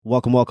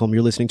Welcome, welcome.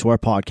 You're listening to our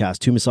podcast,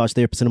 Two Massage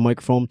Therapists and a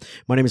Microphone.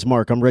 My name is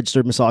Mark. I'm a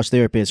registered massage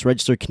therapist,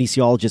 registered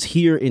kinesiologist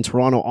here in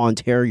Toronto,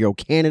 Ontario,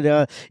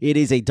 Canada. It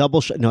is a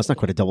double shot. No, it's not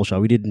quite a double shot.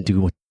 We didn't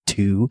do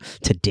two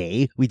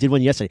today. We did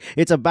one yesterday.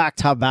 It's a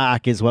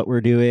back-to-back is what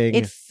we're doing.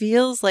 It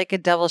feels like a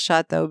double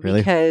shot though,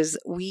 because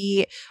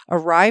we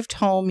arrived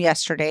home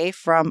yesterday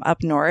from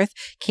up north,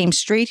 came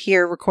straight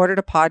here, recorded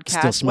a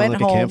podcast,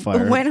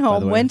 went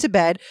home, went to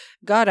bed,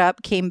 got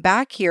up, came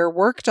back here,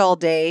 worked all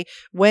day,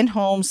 went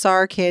home, saw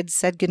our kids,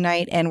 said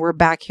goodnight, and we're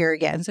back here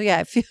again. So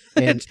yeah,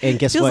 and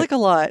guess feels what? like a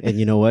lot. And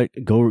you know what?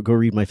 Go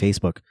read my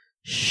Facebook.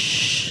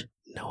 Shh.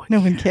 No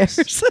one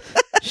cares.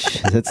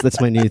 That's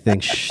my new thing.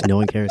 Shh, no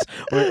one cares.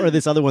 Or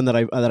this other one that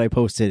I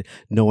posted.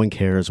 No one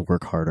cares.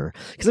 Work harder.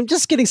 Because I'm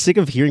just getting sick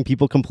of hearing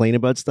people complain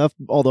about stuff.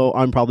 Although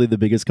I'm probably the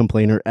biggest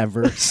complainer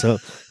ever, so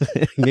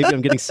maybe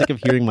I'm getting sick of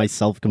hearing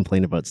myself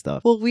complain about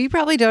stuff. Well, we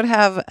probably don't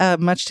have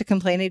much to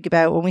complain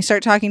about. When we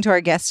start talking to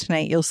our guest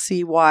tonight, you'll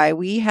see why.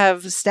 We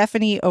have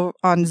Stephanie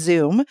on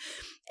Zoom.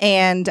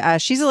 And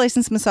she's a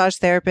licensed massage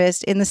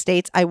therapist in the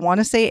States. I want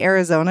to say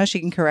Arizona. She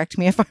can correct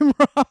me if I'm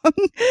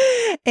wrong.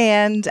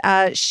 And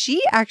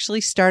she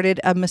actually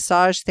started a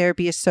massage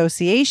therapy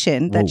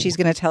association that she's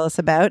going to tell us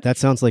about. That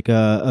sounds like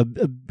a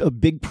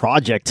big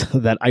project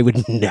that I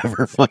would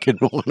never fucking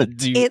want to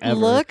do. It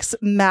looks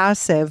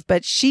massive,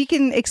 but she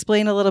can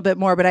explain a little bit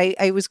more. But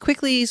I was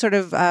quickly sort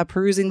of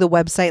perusing the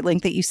website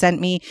link that you sent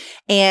me,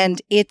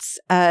 and it's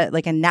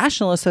like a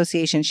national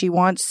association. She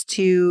wants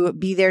to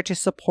be there to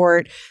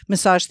support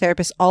massage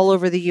therapists all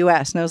over the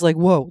US. And I was like,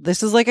 whoa,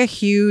 this is like a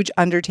huge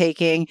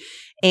undertaking.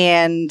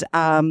 And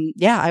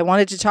I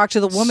wanted to talk to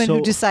the woman who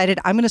decided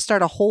I'm going to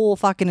start a whole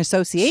fucking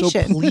association.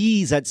 So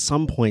please, at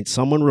some point,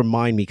 someone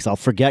remind me, because I'll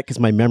forget because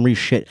my memory's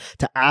shit,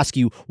 to ask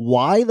you,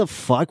 why the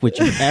fuck would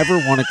you ever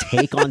want to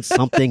take on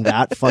something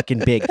that fucking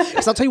big?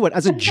 Because I'll tell you what,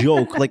 as a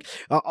joke, like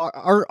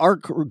our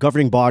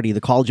governing body,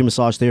 the College of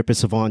Massage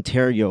Therapists of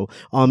Ontario,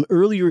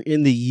 earlier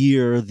in the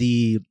year,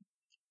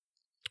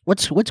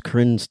 what's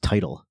Corinne's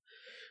title?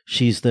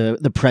 She's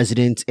the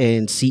president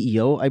and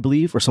CEO, I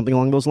believe, or something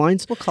along those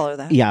lines. We'll call her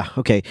that. Yeah,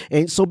 okay.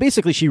 And so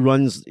basically she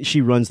runs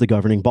the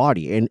governing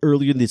body. And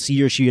earlier this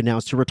year she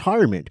announced her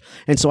retirement.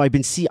 And so I've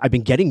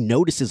been getting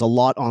notices a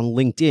lot on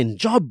LinkedIn,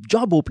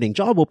 job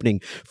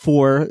opening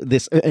for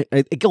this.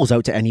 It goes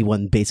out to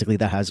anyone basically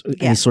that has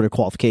any sort of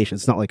qualification.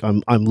 It's not like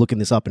I'm looking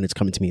this up and it's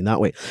coming to me in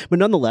that way. But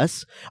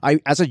nonetheless, I,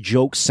 as a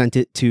joke, sent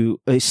it to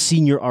a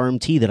senior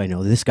RMT that I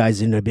know. This guy's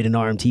been an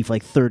RMT for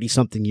like 30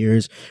 something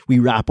years. We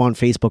rap on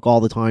Facebook all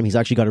the time. He's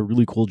actually got a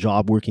really cool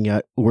job working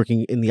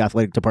in the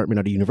athletic department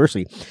at a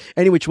university.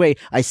 Any which way,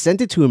 I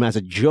sent it to him as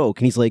a joke,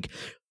 and he's like,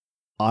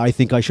 I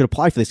think I should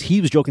apply for this.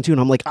 He was joking too,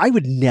 and I'm like, I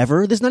would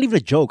never. This is not even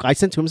a joke. I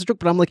sent to him as a joke,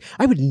 but I'm like,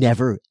 I would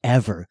never,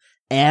 ever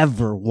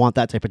want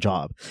that type of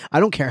job. I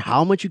don't care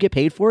how much you get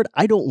paid for it.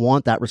 I don't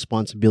want that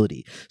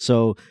responsibility.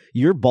 So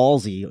you're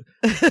ballsy.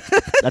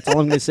 That's all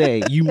I'm going to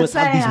say. You must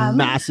have these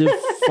massive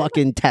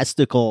fucking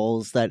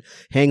testicles that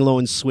hang low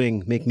and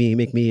swing. Make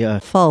me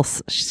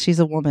false. She's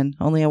a woman.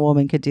 Only a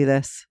woman could do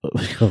this.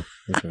 Oh,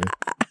 okay.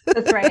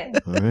 That's right.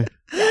 All right.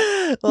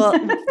 Well,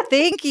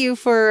 thank you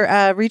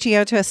for reaching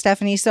out to us,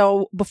 Stephanie.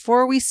 So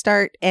before we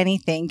start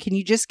anything, can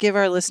you just give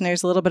our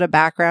listeners a little bit of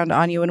background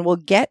on you, and we'll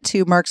get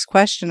to Mark's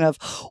question of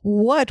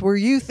what were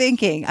you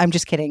thinking? I'm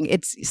just kidding.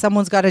 It's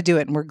someone's got to do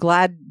it, and we're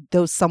glad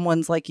those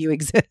someones like you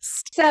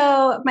exist.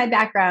 So my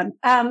background.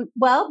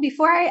 Well,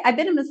 before I've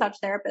been a massage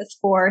therapist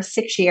for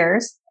 6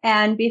 years.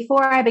 And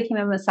before I became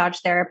a massage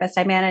therapist,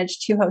 I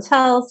managed 2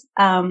 hotels.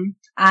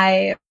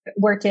 I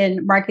worked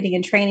in marketing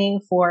and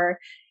training for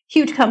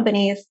huge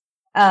companies.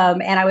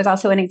 And I was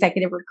also an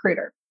executive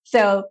recruiter.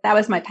 So that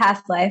was my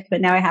past life,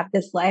 but now I have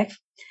this life.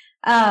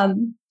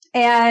 And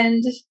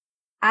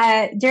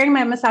during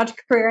my massage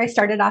career, I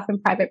started off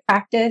in private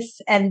practice,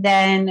 and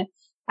then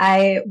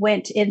I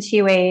went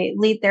into a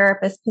lead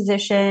therapist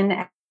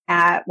position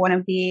at one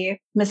of the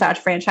massage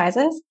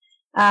franchises.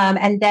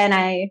 And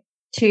then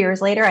 2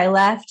 years later, I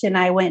left and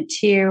I went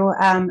to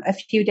a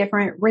few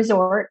different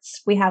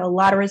resorts. We have a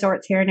lot of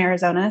resorts here in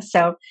Arizona.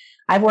 So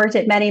I've worked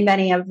at many,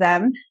 many of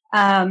them.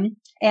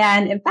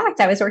 And in fact,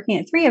 I was working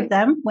at 3 of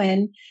them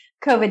when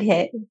COVID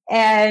hit.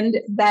 And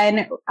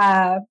then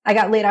I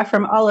got laid off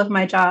from all of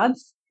my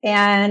jobs.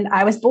 And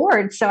I was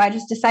bored, so I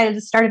just decided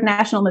to start a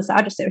National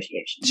Massage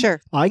Association. Sure,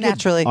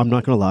 naturally. I'm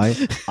not going to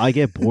lie. I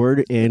get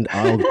bored and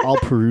I'll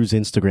peruse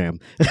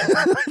Instagram.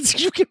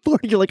 You get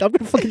bored, you're like, I'm going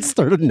to fucking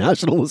start a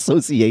national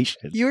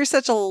association. You are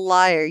such a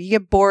liar. You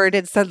get bored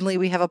and suddenly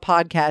we have a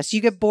podcast.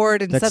 You get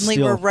bored and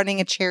suddenly we're running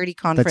a charity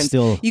conference.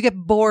 You get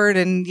bored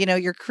and,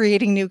 you're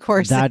creating new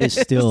courses. That is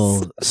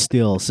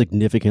still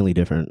significantly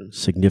different.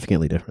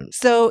 Significantly different.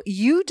 So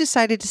you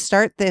decided to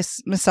start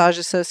this massage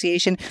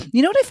association.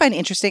 You know what I find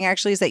interesting,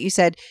 actually, is that you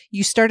said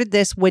you started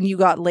this when you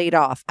got laid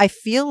off. I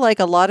feel like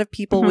a lot of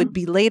people would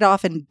be laid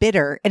off and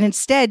bitter. And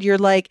instead you're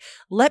like,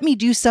 let me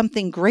do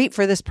something great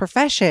for this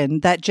profession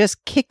that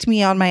just kicked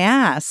me on my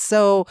ass.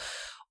 So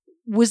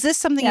Was this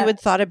something you had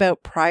thought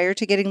about prior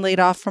to getting laid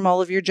off from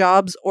all of your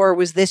jobs, or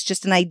was this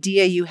just an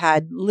idea you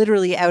had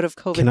literally out of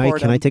COVID boredom?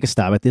 Can I take a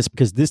stab at this?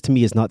 Because this to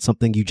me is not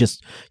something you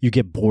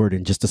get bored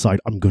and just decide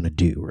I'm going to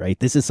do, right?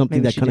 This is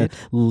something that kind of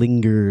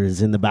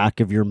lingers in the back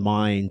of your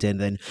mind. And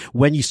then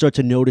when you start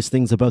to notice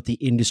things about the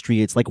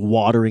industry, it's like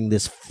watering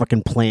this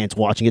fucking plant,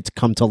 watching it to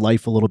come to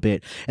life a little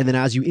bit. And then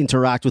as you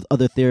interact with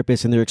other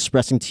therapists and they're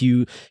expressing to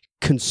you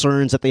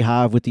concerns that they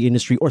have with the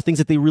industry or things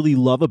that they really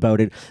love about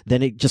it,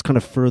 then it just kind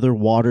of further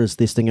waters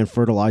this thing and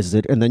fertilizes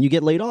it, and then you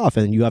get laid off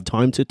and you have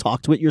time to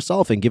talk to it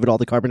yourself and give it all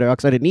the carbon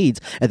dioxide it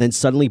needs, and then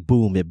suddenly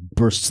boom, it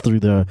bursts through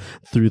the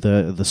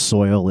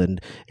soil.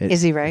 And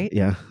is he right?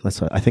 Yeah,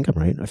 that's what I think. I'm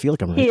right. I feel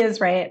like I'm right. He is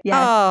right. Yeah.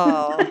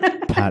 Oh.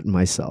 Patting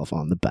myself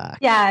on the back.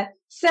 Yeah.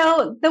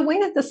 So the way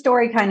that the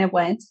story kind of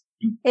went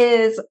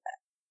is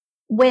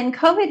when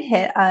COVID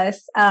hit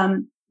us,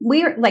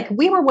 we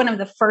were one of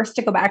the first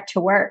to go back to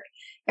work.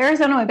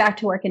 Arizona went back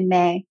to work in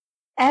May.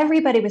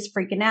 Everybody was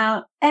freaking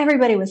out.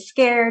 Everybody was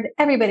scared.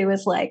 Everybody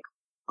was like,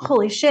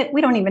 holy shit,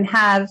 we don't even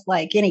have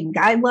like any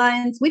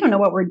guidelines. We don't know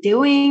what we're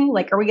doing.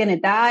 Like, are we going to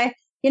die?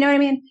 You know what I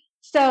mean?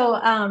 So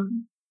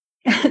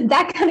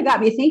that kind of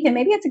got me thinking,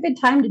 maybe it's a good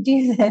time to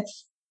do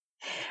this.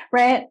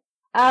 Right.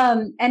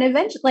 And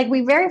eventually, like,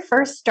 we very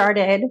first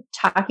started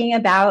talking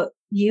about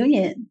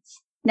unions.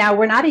 Now,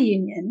 we're not a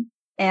union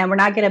and we're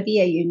not going to be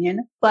a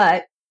union,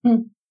 but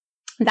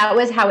that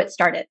was how it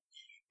started.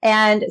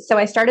 And so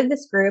I started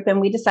this group and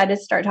we decided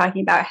to start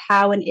talking about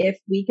how and if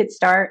we could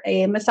start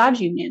a massage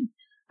union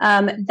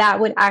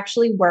that would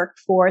actually work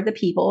for the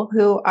people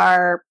who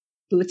are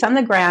boots on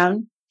the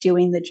ground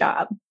doing the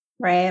job,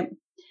 right?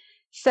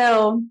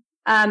 So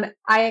I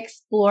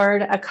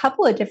explored a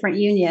couple of different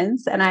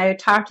unions and I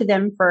talked to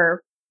them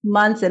for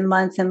months and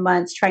months and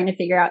months trying to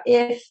figure out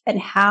if and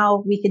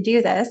how we could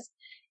do this.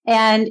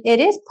 And it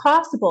is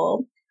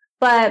possible.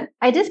 But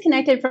I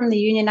disconnected from the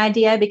union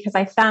idea because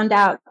I found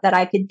out that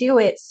I could do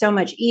it so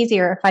much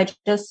easier if I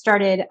just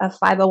started a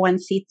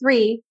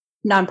 501c3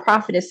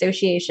 nonprofit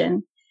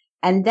association.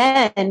 And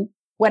then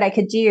what I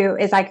could do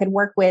is I could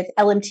work with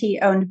LMT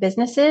owned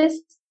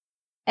businesses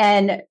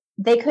and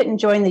they couldn't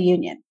join the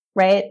union,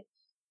 right?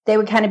 They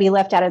would kind of be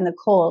left out in the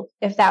cold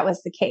if that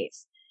was the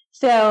case.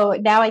 So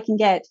now I can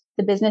get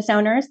the business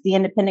owners, the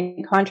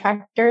independent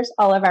contractors,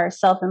 all of our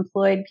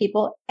self-employed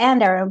people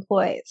and our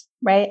employees,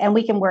 right? And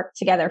we can work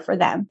together for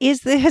them.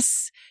 Is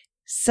this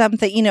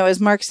something,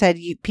 as Mark said,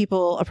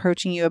 people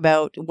approaching you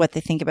about what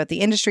they think about the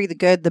industry, the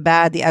good, the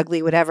bad, the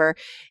ugly, whatever.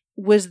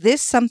 Was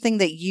this something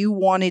that you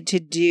wanted to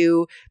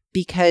do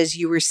because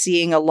you were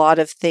seeing a lot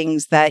of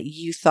things that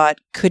you thought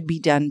could be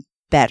done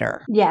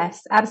better?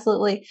 Yes,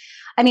 absolutely.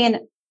 I mean,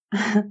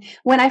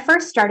 when I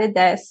first started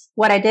this,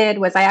 what I did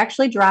was I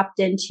actually dropped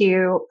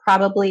into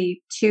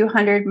probably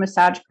 200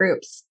 massage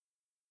groups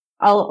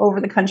all over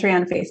the country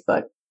on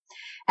Facebook.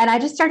 And I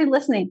just started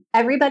listening.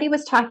 Everybody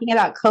was talking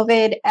about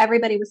COVID.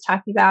 Everybody was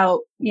talking about,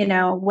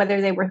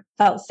 whether they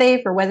felt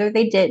safe or whether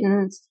they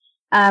didn't.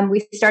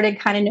 We started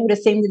kind of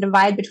noticing the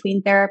divide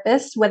between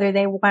therapists, whether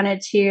they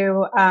wanted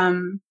to,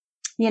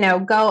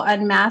 go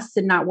unmasked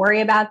and not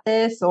worry about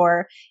this,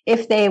 or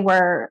if they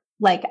were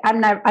like, I'm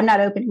not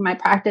opening my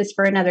practice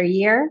for another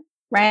year.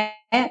 Right.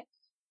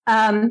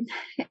 And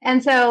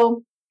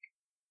so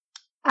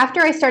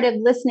after I started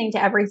listening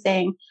to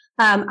everything,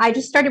 I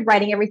just started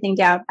writing everything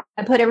down.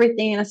 I put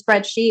everything in a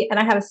spreadsheet and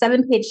I have a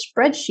 7-page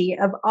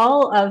spreadsheet of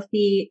all of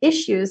the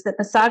issues that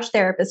massage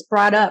therapists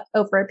brought up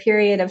over a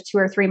period of 2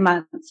 or 3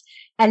 months.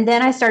 And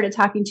then I started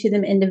talking to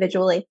them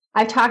individually.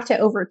 I've talked to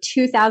over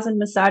 2,000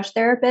 massage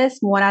therapists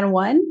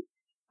one-on-one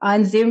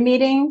on Zoom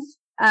meetings.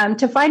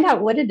 To find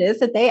out what it is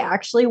that they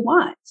actually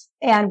want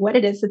and what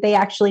it is that they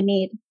actually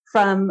need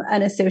from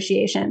an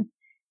association.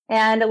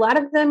 And a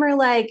lot of them are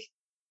like,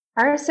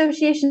 our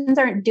associations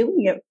aren't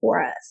doing it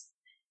for us.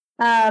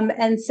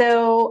 And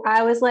so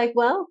I was like,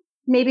 well,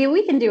 maybe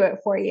we can do it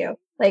for you.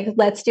 Like,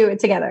 let's do it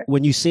together.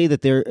 When you say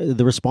that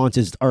the response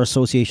is our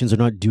associations are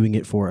not doing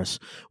it for us,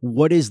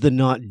 what is the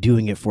not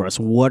doing it for us?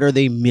 What are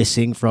they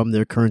missing from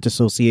their current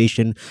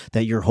association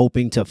that you're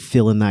hoping to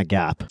fill in that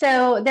gap?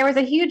 So there was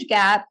a huge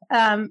gap.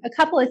 A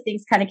couple of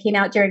things kind of came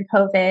out during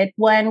COVID.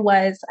 One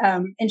was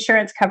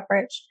insurance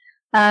coverage.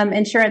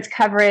 Insurance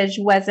coverage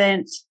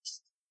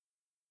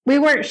we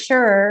weren't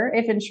sure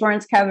if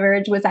insurance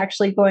coverage was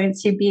actually going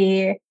to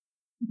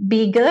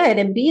be good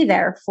and be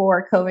there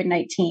for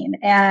COVID-19.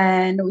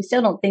 And we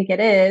still don't think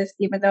it is,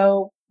 even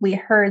though we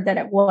heard that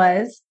it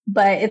was,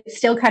 but it's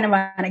still kind of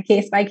on a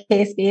case by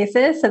case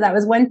basis. So that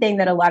was one thing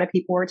that a lot of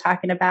people were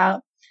talking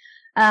about.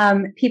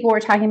 People were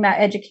talking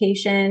about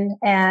education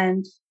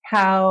and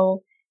how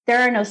there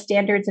are no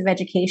standards of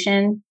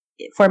education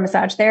for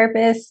massage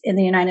therapists in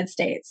the United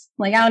States.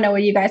 Like, I don't know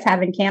what you guys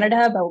have in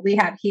Canada, but what we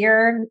have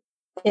here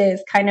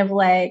is kind of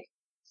like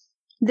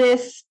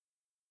this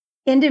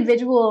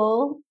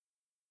individual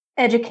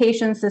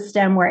education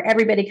system where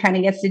everybody kind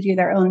of gets to do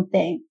their own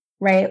thing,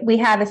 right? We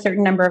have a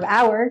certain number of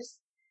hours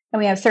and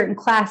we have certain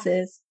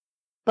classes,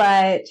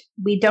 but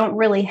we don't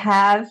really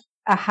have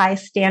a high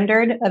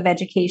standard of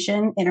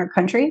education in our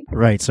country.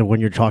 Right. So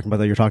when you're talking about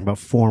that, you're talking about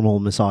formal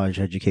massage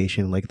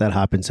education, like that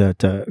happens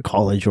at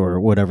college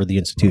or whatever the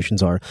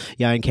institutions are.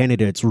 Yeah, in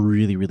Canada, it's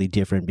really, really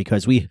different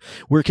because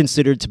we're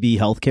considered to be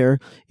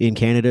healthcare in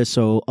Canada.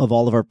 So of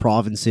all of our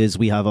provinces,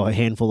 we have a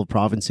handful of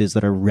provinces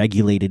that are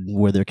regulated,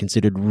 where they're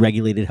considered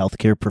regulated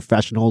healthcare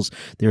professionals.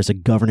 There's a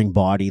governing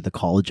body, the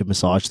College of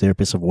Massage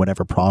Therapists of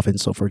whatever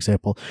province. So for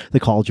example, the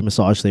College of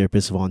Massage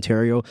Therapists of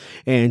Ontario,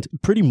 and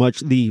pretty much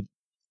the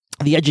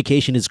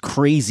education is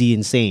crazy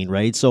insane,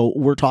 right? So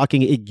we're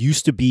talking, it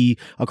used to be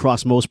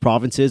across most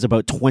provinces,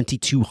 about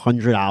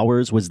 2,200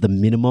 hours was the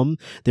minimum.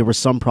 There were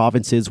some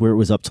provinces where it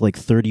was up to like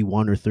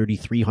 3,100 or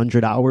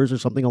 3,300 hours or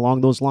something along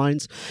those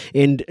lines.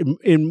 And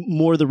in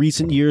more of the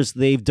recent years,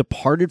 they've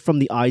departed from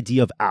the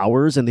idea of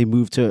hours and they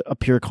moved to a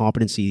pure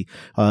competency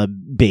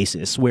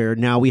basis, where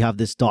now we have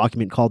this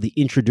document called the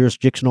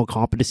Interjurisdictional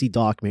Competency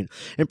Document.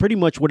 And pretty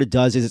much what it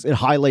does is it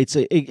highlights,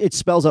 it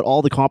spells out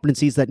all the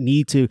competencies that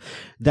need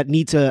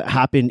to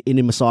happen in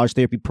a massage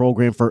therapy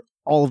program for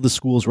all of the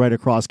schools right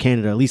across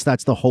Canada. At least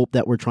that's the hope,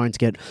 that we're trying to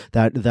get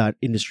that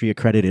industry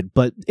accredited.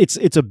 But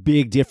it's a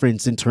big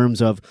difference in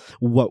terms of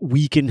what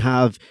we can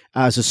have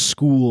as a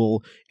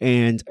school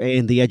and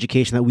the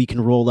education that we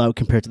can roll out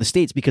compared to the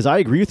States. Because I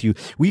agree with you.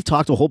 We've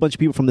talked to a whole bunch of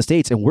people from the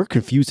States and we're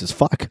confused as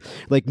fuck.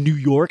 Like New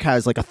York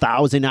has like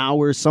 1,000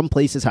 hours. Some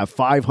places have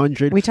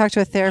 500. We talked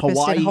to a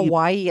therapist in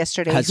Hawaii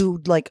yesterday who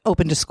like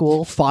opened a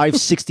school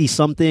 560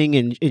 something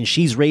and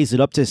she's raised it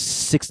up to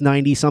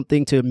 690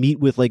 something to meet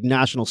with like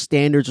national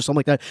standards or something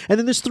like that. And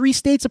then there's 3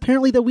 states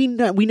apparently that we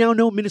now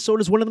know,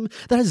 Minnesota's one of them,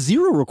 that has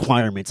 0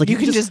 requirements. Like you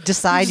can just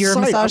decide you're a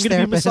massage therapist. I'm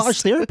going to be a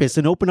massage therapist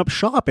and open up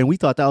shop. And we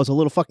thought that was a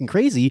little fucking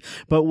crazy.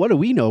 But what do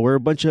we know? We're a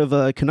bunch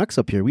of Canucks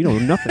up here. We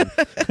don't know nothing.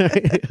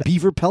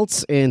 Beaver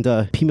pelts and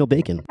P-meal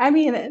bacon. I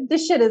mean,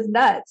 this shit is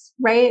nuts,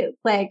 right?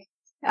 Like,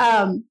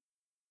 yeah,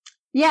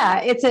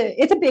 it's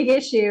a big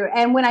issue.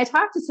 And when I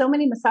talk to so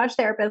many massage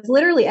therapists,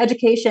 literally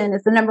education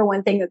is the number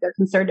one thing that they're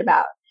concerned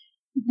about.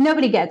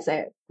 Nobody gets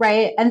it,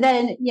 right? And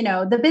then,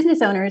 the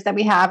business owners that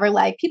we have are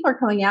like, people are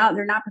coming out,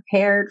 they're not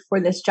prepared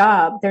for this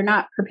job. They're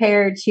not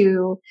prepared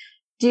to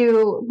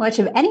do much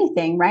of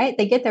anything, right?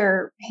 They get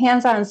their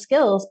hands-on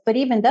skills, but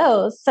even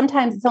those,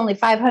 sometimes it's only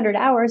 500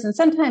 hours and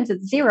sometimes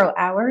it's 0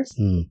 hours,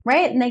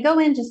 right? And they go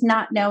in just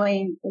not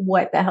knowing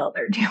what the hell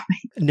they're doing.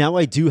 Now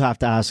I do have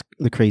to ask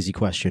the crazy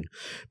question,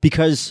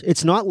 because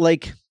it's not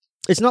like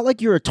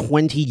you're a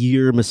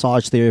 20-year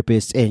massage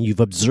therapist and you've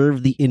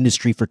observed the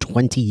industry for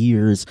 20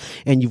 years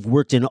and you've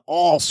worked in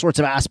all sorts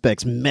of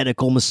aspects,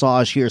 medical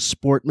massage here,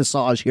 sport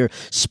massage here,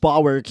 spa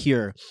work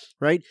here,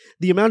 right?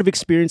 The amount of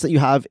experience that you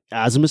have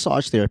as a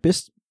massage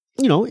therapist,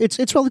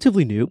 it's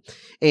relatively new.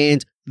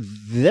 And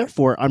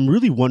therefore, I'm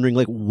really wondering,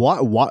 like,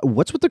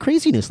 what's with the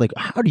craziness? Like,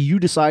 how do you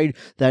decide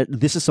that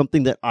this is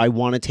something that I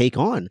want to take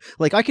on?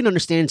 Like, I can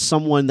understand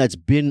someone that's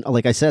been,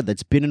 like I said,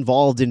 that's been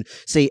involved in,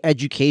 say,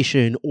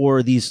 education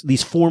or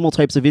these formal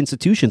types of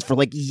institutions for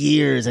like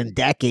years and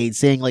decades,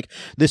 saying like,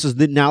 this is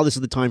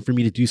the time for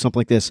me to do something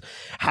like this.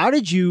 How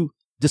did you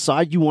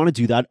decide you want to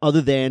do that, other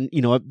than,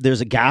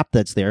 there's a gap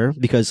that's there?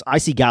 Because I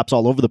see gaps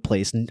all over the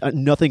place.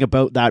 Nothing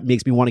about that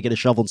makes me want to get a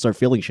shovel and start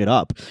filling shit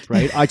up,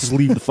 right? I just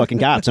leave the fucking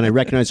gaps, and I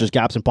recognize there's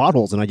gaps and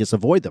potholes and I just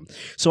avoid them.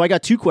 So I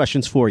got 2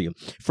 questions for you.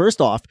 First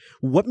off,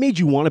 what made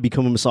you want to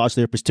become a massage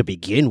therapist to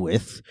begin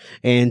with?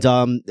 And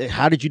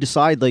how did you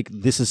decide, like,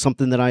 this is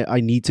something that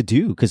I need to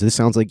do? Because this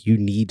sounds like you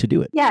need to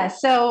do it. Yeah.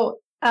 So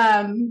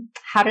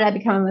how did I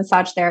become a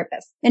massage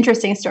therapist?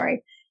 Interesting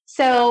story.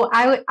 So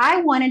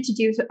I wanted to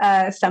do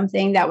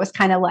something that was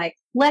kind of like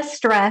less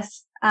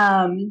stress,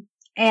 and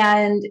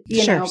kind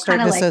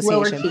of like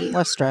lower key,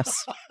 less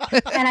stress.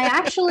 And I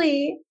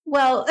actually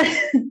I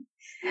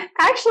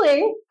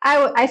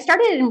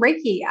started in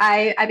Reiki.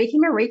 I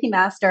became a Reiki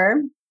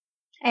master,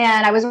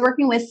 and I was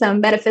working with some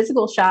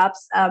metaphysical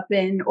shops up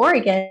in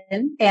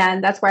Oregon,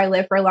 and that's where I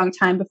lived for a long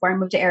time before I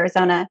moved to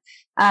Arizona.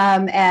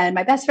 And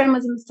my best friend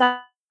was a massage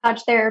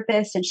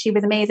therapist, and she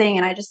was amazing,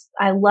 and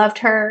I loved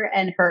her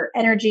and her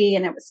energy,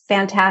 and it was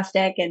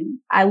fantastic. And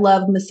I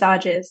love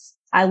massages.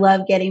 I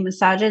love getting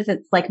massages.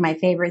 It's like my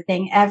favorite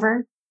thing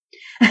ever.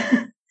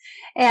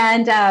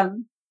 And I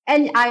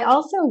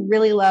also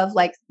really love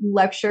like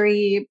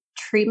luxury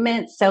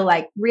treatments. So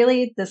like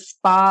really the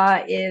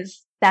spa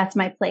that's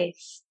my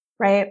place,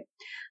 right?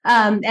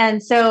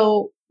 And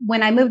so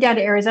when I moved down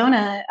to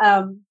Arizona,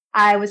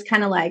 I was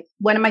kind of like,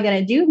 what am I going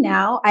to do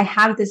now? I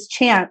have this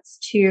chance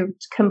to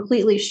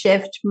completely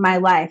shift my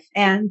life.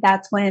 And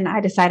that's when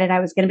I decided I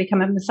was going to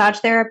become a massage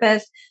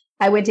therapist.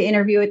 I went to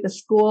interview at the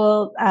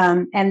school,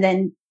 and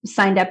then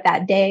signed up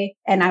that day,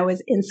 and I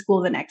was in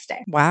school the next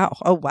day. Wow.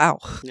 Oh, wow.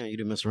 Yeah, you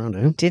didn't mess around,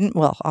 eh?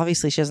 Well,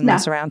 obviously she doesn't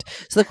mess around.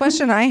 So the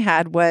question I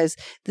had was,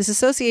 this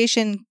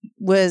association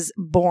was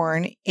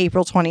born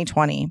April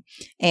 2020,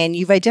 and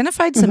you've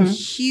identified some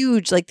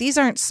huge, like, these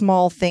aren't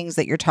small things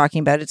that you're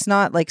talking about. It's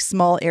not like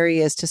small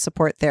areas to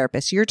support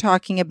therapists. You're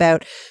talking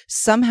about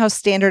somehow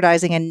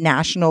standardizing a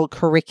national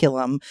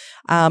curriculum.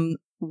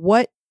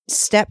 What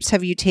steps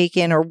have you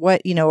taken, or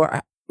what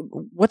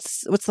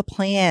what's the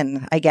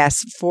plan, I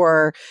guess,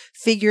 for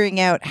figuring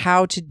out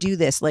how to do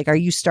this? Like, are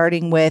you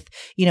starting with,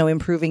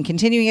 improving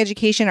continuing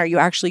education? Are you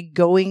actually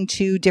going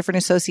to different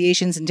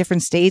associations in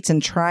different states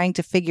and trying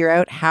to figure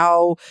out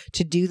how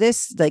to do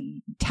this? Like,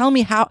 tell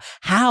me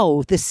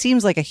how this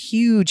seems like a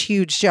huge,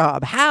 huge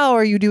job. How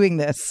are you doing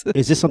this?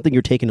 Is this something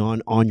you're taking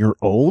on your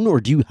own,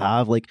 or do you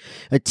have like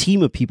a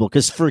team of people?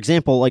 Because, for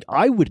example, like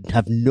I would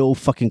have no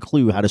fucking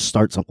clue how to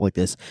start something like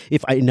this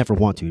if I never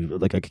want to.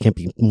 Like, I can't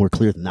be more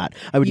clear than that.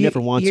 I would never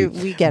want to.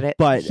 We get it.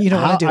 But you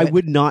don't want to do I it.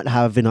 would not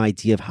have an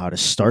idea of how to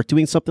start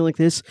doing something like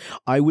this.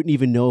 I wouldn't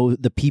even know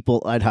the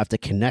people I'd have to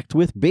connect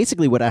with.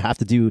 Basically, what I have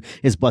to do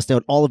is bust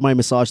out all of my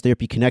massage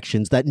therapy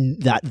connections that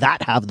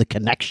have the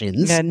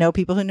connections. Yeah, know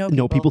people who know people.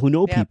 Know people who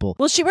know Yeah. people.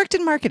 Well, she worked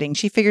in marketing.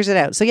 She figures it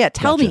out. So yeah,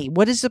 tell Gotcha. me,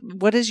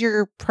 what is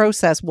your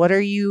process? What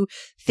are you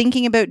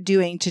thinking about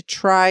doing to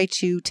try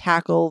to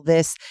tackle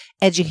this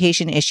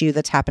education issue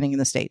that's happening in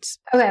the States?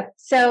 Okay.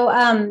 So,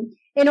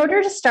 in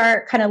order to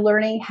start kind of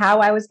learning how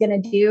I was going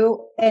to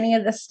do any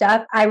of this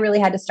stuff, I really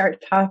had to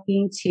start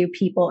talking to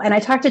people. And I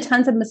talked to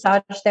tons of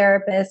massage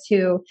therapists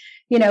who,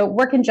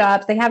 work in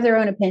jobs. They have their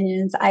own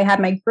opinions. I had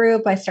my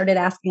group. I started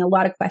asking a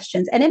lot of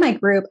questions. And in my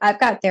group, I've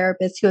got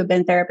therapists who have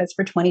been therapists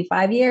for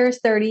 25 years,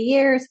 30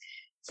 years,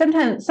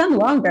 sometimes some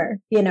longer,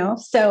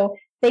 So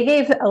they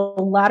gave a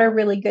lot of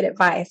really good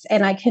advice.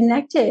 And I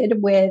connected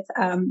with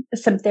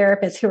some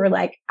therapists who were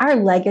like, our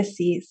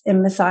legacies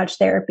in massage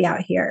therapy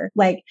out here.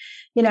 Like,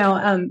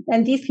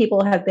 and these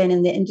people have been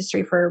in the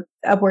industry for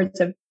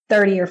upwards of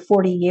 30 or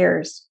 40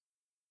 years.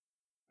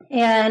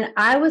 And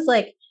I was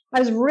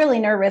really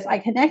nervous. I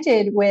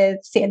connected with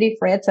Sandy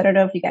Fritz. I don't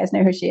know if you guys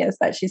know who she is,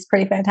 but she's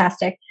pretty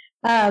fantastic.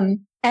 And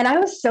I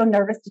was so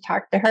nervous to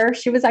talk to her.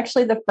 She was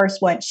actually the first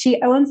one.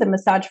 She owns a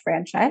massage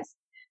franchise.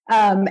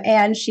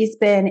 And she's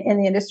been in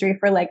the industry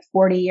for like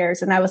 40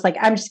 years. And I was like,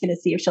 I'm just going to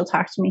see if she'll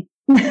talk to me.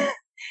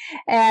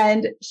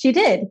 And she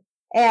did.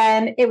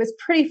 And it was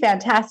pretty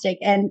fantastic.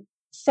 And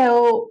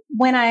so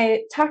when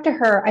I talked to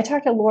her, I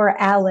talked to Laura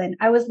Allen.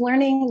 I was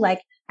learning,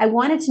 like, I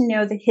wanted to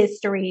know the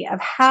history of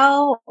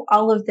how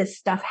all of this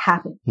stuff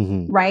happened.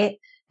 Mm-hmm. Right.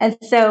 And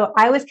so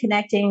I was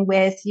connecting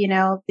with,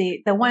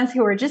 the ones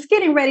who were just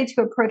getting ready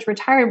to approach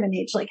retirement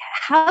age. Like,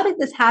 how did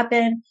this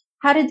happen?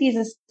 How did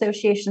these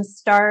associations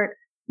start?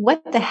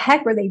 What the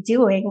heck were they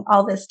doing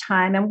all this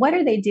time? And what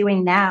are they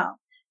doing now?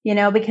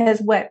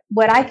 Because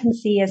what I can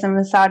see as a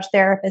massage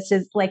therapist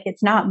is like,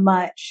 it's not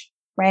much,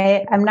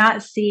 right? I'm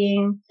not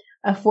seeing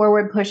a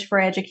forward push for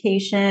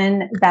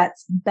education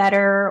that's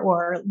better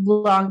or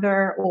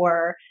longer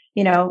or,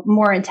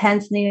 more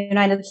intense in the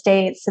United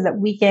States so that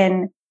we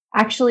can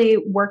actually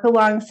work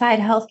alongside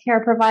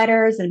healthcare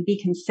providers and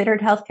be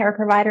considered healthcare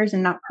providers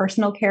and not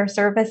personal care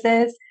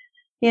services,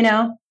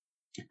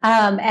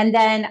 and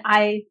then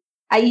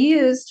I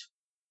used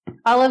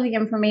all of the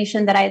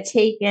information that I had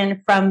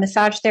taken from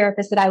massage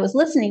therapists that I was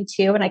listening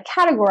to, and I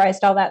categorized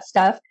all that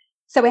stuff.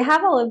 So I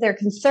have all of their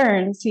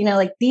concerns,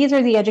 like these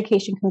are the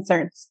education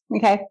concerns.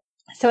 Okay.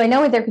 So I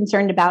know what they're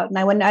concerned about and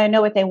I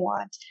know what they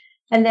want.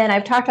 And then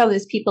I've talked to all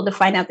those people to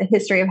find out the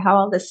history of how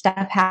all this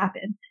stuff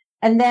happened.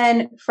 And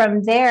then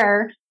from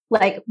there,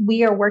 like,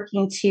 we are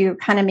working to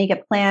kind of make a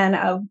plan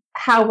of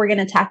how we're going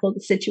to tackle the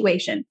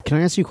situation. Can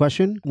I ask you a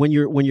question? When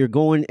you're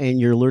going and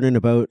you're learning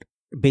about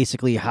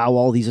basically how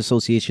all these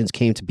associations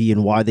came to be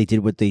and why they did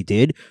what they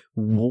did,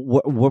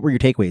 what were your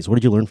takeaways? What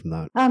did you learn from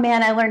that? Oh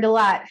man, I learned a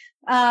lot.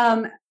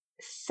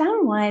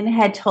 Someone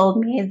had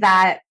told me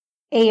that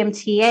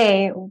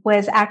AMTA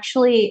was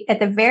actually at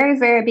the very,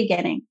 very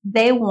beginning.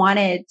 There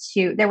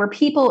were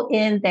people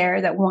in there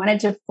that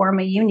wanted to form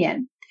a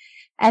union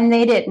and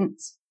they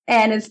didn't.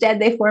 And instead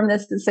they formed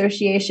this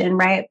association,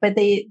 right? But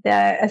the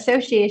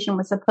association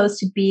was supposed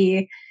to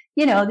be,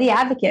 the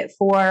advocate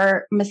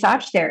for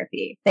massage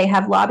therapy. They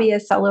have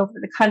lobbyists all over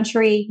the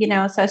country, so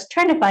I was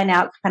trying to find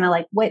out kind of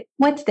like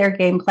what's their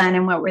game plan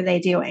and what were they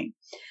doing.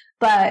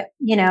 But,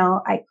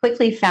 I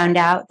quickly found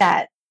out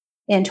that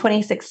in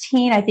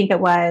 2016, I think it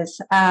was,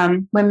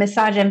 when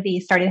Massage Envy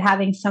started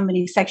having so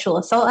many sexual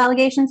assault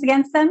allegations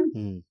against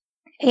them,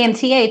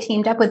 AMTA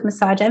teamed up with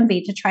Massage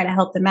Envy to try to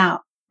help them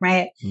out,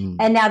 right?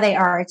 And now they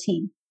are a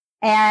team.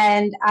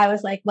 And I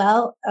was like,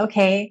 well,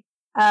 okay,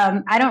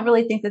 I don't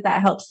really think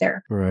that helps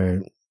there. Right.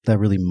 That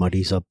really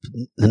muddies up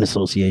an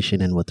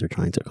association and what they're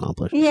trying to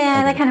accomplish.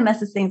 Yeah, that kind of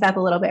messes things up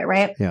a little bit,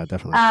 right? Yeah,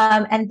 definitely.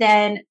 And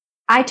then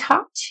I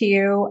talked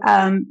to,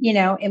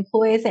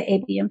 employees at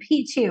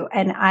ABMP too.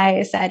 And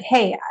I said,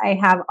 hey, I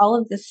have all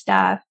of this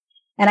stuff.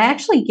 And I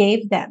actually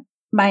gave them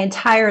my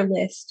entire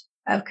list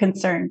of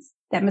concerns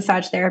that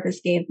massage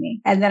therapists gave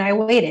me. And then I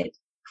waited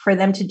for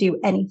them to do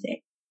anything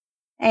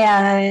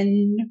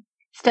and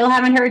still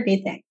haven't heard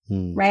anything.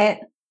 Right.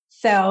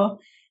 So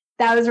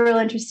that was real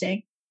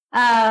interesting.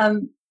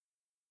 And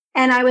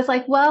I was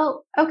like,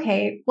 well,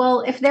 okay,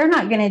 well, if they're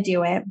not going to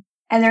do it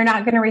and they're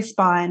not going to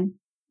respond,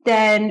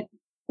 then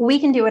we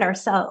can do it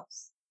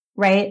ourselves.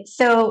 Right.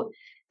 So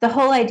the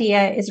whole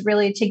idea is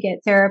really to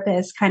get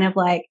therapists kind of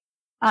like,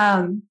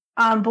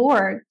 on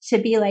board to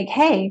be like,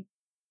 hey,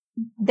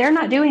 they're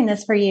not doing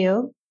this for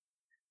you.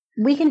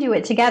 we can do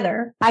it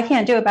together. I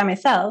can't do it by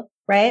myself,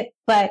 right?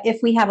 But if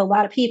we have a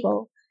lot of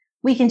people,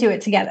 we can do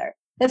it together.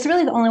 That's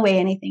really the only way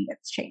anything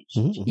gets changed.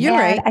 Mm-hmm. You're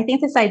right. I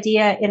think this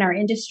idea in our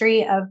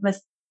industry of,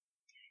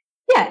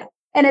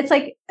 and it's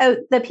like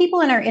the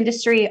people in our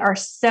industry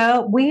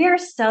we are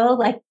so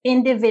like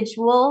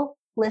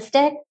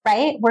individualistic,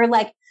 right? We're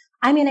like,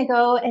 I'm going to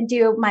go and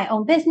do my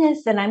own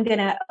business and I'm going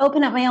to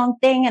open up my own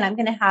thing and I'm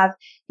going to have,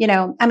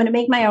 I'm going to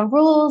make my own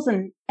rules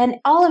and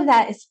all of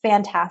that is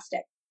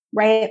fantastic,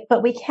 right?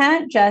 But we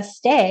can't just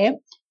stay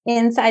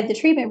inside the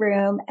treatment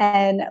room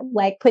and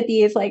like put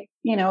these like,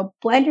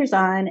 blinders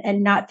on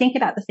and not think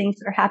about the things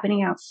that are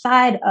happening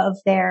outside of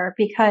there,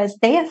 because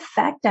they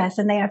affect us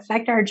and they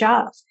affect our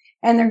jobs,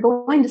 and they're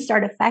going to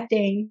start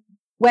affecting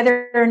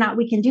whether or not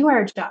we can do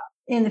our job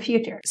in the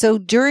future. So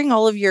during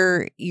all of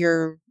your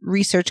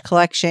research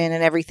collection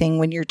and everything,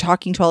 when you're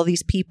talking to all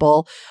these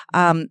people,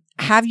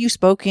 have you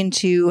spoken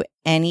to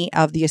any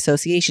of the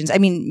associations? I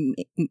mean,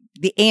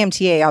 the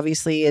AMTA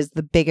obviously is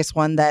the biggest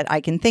one that I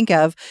can think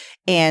of.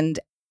 And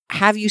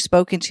have you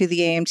spoken to the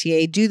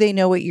AMTA? Do they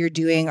know what you're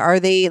doing? Are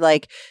they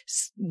like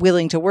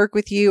willing to work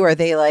with you? Are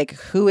they like,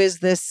 who is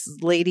this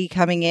lady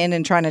coming in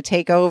and trying to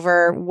take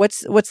over?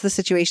 What's the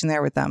situation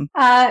there with them?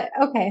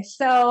 Okay.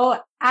 So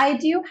I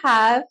do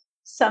have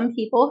some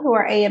people who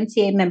are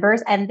AMTA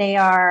members, and they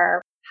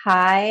are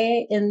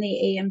high in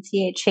the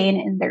AMTA chain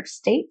in their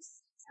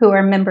states, who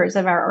are members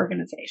of our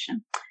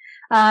organization.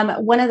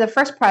 One of the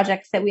first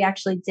projects that we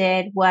actually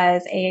did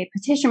was a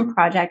petition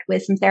project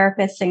with some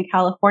therapists in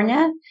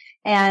California.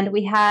 And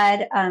we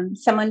had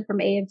someone from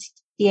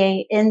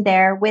AMTA in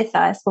there with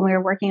us when we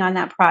were working on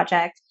that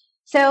project.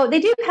 So they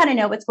do kind of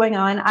know what's going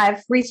on.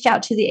 I've reached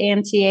out to the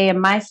AMTA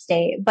in my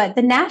state, but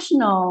the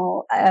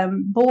national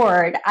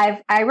board,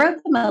 I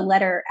wrote them a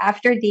letter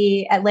after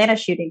the Atlanta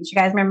shootings. You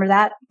guys remember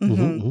that?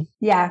 Mm-hmm.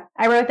 Yeah,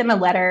 I wrote them a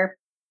letter.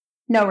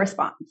 No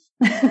response.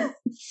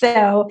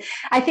 So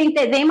I think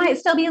that they might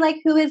still be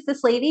like, who is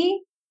this lady?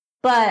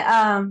 But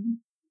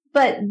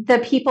the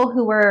people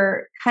who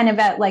were kind of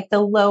at like the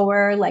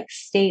lower like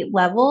state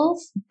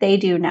levels, they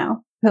do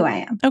know who I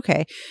am.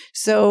 Okay.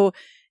 So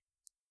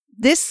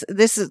this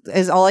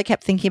is all I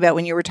kept thinking about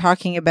when you were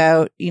talking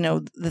about,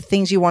 the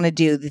things you want to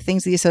do, the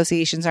things the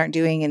associations aren't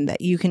doing and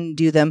that you can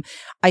do them.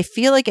 I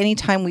feel like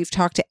anytime we've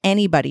talked to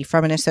anybody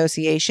from an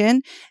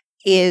association,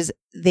 is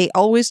they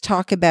always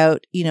talk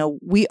about,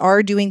 we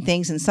are doing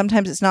things and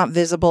sometimes it's not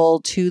visible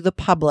to the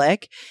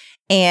public.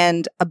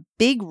 And a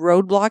big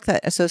roadblock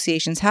that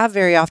associations have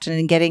very often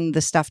in getting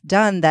the stuff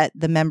done that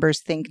the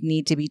members think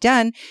need to be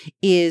done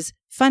is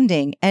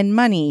funding and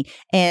money.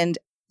 And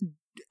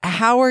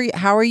how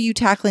are you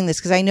tackling this?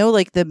 Because I know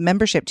like the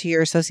membership to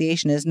your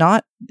association it's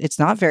not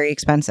very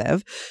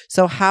expensive.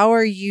 So how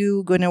are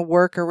you going to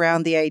work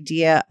around the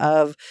idea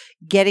of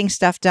getting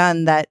stuff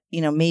done that,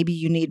 maybe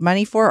you need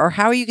money for? Or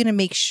how are you going to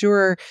make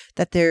sure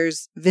that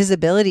there's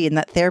visibility and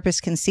that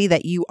therapists can see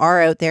that you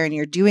are out there and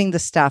you're doing the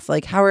stuff?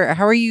 Like how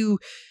are you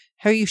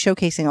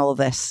showcasing all of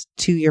this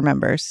to your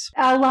members?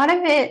 A lot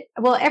of it,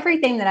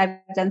 everything that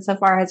I've done so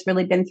far has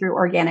really been through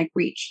organic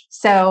reach.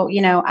 So,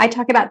 I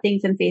talk about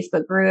things in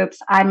Facebook groups.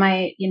 I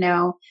might,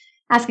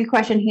 ask a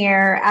question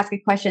here, ask a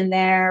question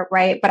there,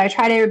 right? But I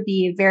try to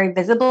be very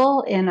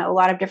visible in a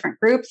lot of different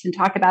groups and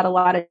talk about a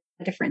lot of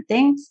different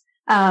things.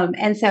 And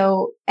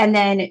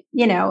then,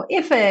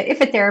 if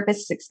a therapist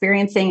is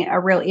experiencing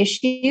a real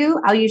issue,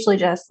 I'll usually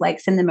just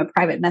like send them a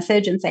private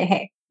message and say,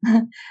 hey,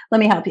 let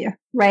me help you,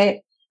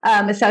 right?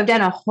 So I've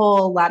done a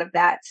whole lot of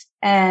that.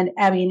 And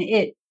I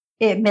mean,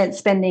 it meant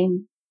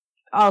spending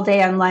all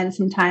day online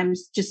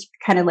sometimes, just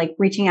kind of like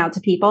reaching out to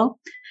people.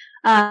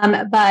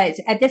 But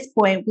at this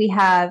point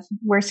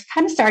we're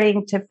kind of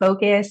starting to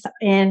focus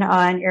in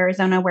on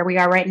Arizona, where we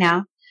are right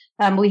now.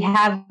 We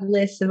have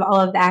lists of all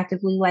of the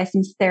actively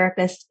licensed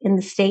therapists in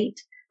the state.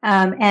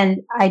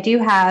 And I do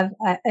have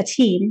a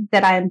team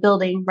that I am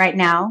building right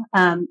now.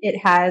 It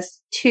has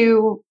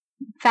 2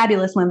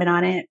 fabulous women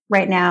on it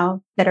right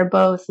now that are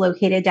both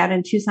located down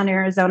in Tucson,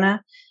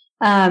 Arizona.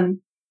 And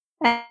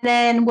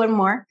then one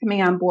more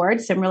coming on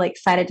board. So I'm really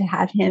excited to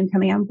have him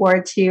coming on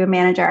board to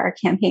manage our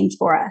campaigns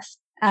for us.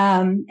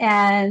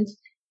 And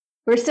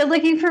we're still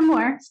looking for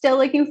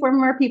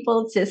more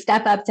people to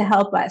step up to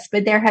help us.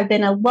 But there have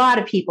been a lot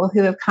of people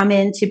who have come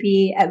in to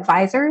be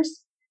advisors,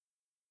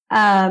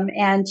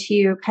 and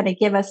to kind of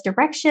give us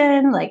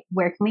direction, like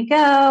where can we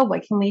go?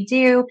 What can we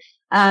do?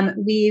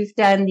 We've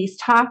done these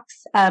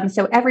talks.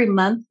 So every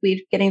month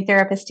we're getting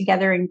therapists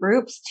together in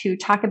groups to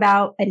talk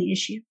about an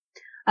issue.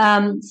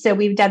 So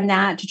we've done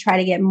that to try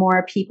to get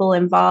more people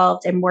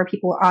involved and more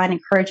people on,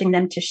 encouraging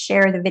them to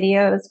share the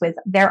videos with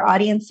their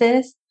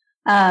audiences.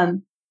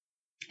 And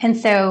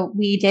so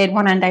we did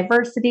one on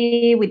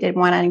diversity. We did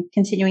one on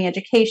continuing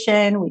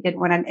education. We did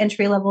one on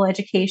entry level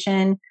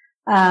education.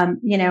 And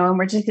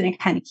we're just going to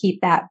kind of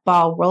keep that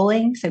ball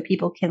rolling so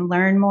people can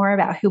learn more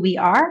about who we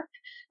are.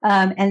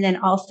 And then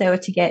also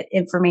to get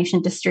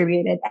information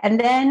distributed. And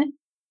then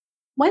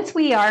once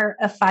we are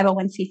a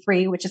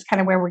 501c3, which is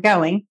kind of where we're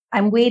going,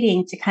 I'm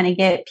waiting to kind of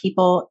get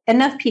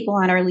enough people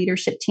on our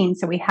leadership team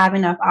so we have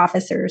enough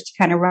officers to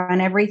kind of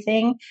run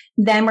everything.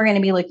 Then we're going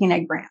to be looking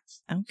at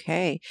grants.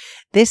 Okay.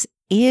 This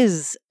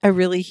is a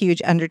really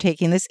huge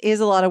undertaking. This is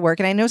a lot of work.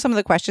 And I know some of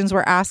the questions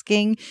we're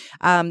asking,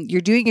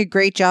 you're doing a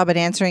great job at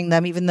answering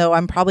them, even though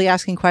I'm probably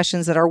asking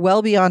questions that are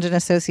well beyond an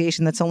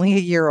association that's only a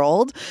year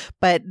old.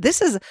 But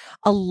this is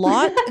a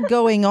lot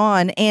going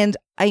on. And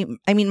I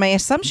mean, my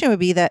assumption would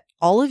be that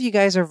all of you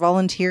guys are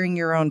volunteering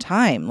your own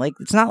time. Like,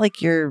 it's not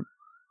like you're...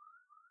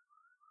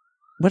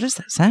 What does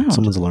that sound?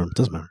 Someone's alarm. It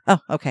doesn't matter. Oh,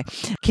 okay.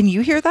 Can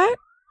you hear that?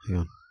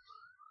 Yeah.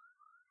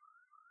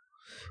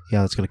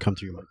 Yeah, it's going to come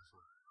through your microphone.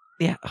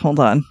 Yeah, hold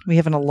on. We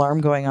have an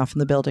alarm going off in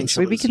the building. Should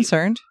we be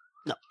concerned?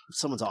 No,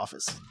 someone's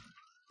office.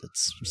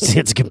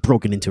 It's getting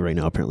broken into right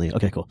now, apparently.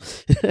 Okay, cool.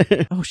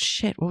 Oh,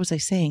 shit. What was I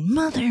saying?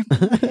 Mother.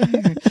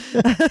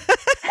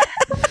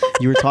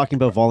 You were talking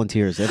about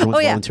volunteers.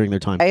 Everyone's volunteering their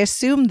time. I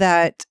assume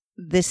that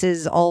this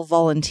is all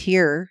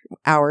volunteer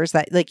hours,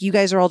 that like you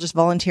guys are all just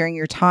volunteering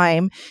your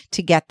time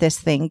to get this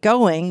thing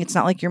going. It's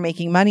not like you're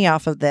making money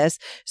off of this.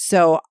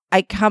 So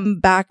I come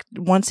back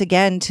once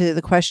again to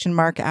the question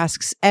Mark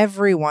asks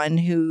everyone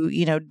who,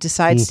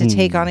 decides to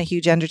take on a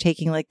huge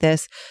undertaking like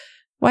this.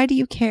 Why do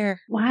you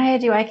care? Why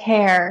do I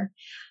care?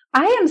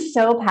 I am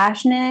so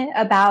passionate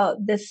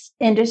about this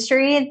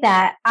industry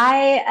that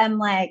I am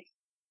like,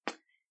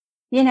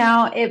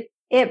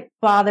 it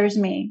bothers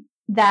me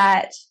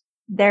that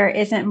there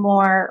isn't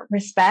more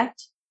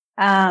respect,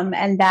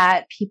 and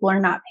that people are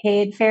not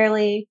paid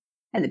fairly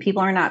and that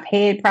people are not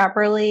paid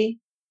properly.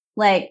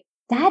 Like,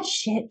 that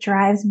shit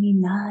drives me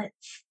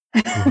nuts.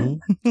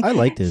 I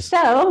like this.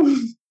 So,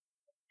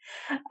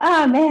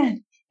 oh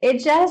man,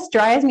 it just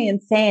drives me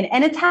insane.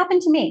 And it's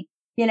happened to me,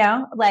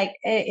 like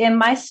in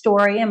my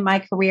story, in my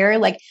career,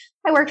 like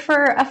I worked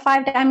for a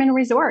 5-diamond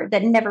resort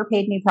that never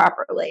paid me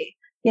properly.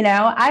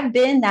 I've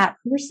been that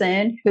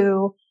person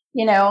who,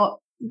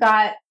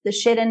 got the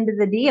shit into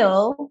the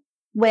deal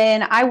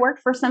when I worked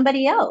for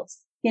somebody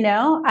else.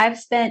 I've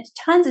spent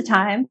tons of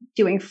time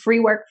doing free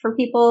work for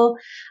people,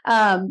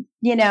 and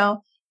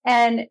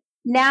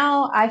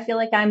now I feel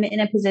like I'm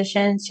in a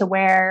position to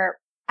where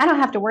I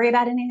don't have to worry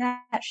about any of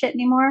that shit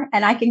anymore,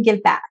 and I can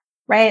give back.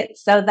 Right.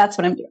 So that's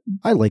what I'm doing.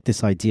 I like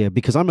this idea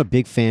because I'm a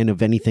big fan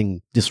of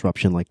anything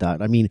disruption like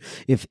that. I mean,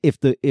 if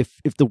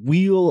the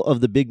wheel of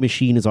the big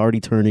machine is already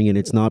turning and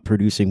it's not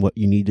producing what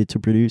you need it to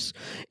produce,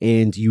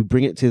 and you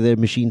bring it to the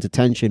machine's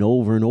attention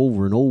over and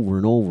over and over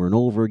and over and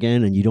over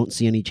again, and you don't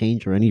see any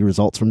change or any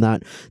results from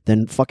that,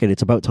 then fuck it.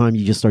 It's about time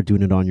you just start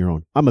doing it on your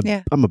own. I'm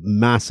a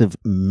massive,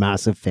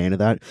 massive fan of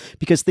that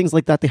because things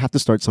like that, they have to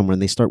start somewhere,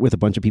 and they start with a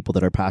bunch of people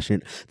that are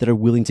passionate, that are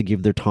willing to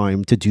give their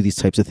time to do these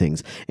types of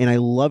things. And I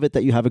love it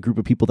that you have a group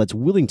of people that's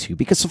willing to,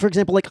 because for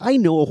example, like I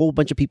know a whole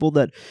bunch of people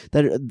that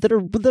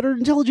are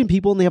intelligent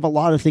people, and they have a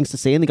lot of things to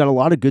say, and they got a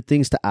lot of good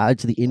things to add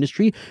to the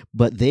industry,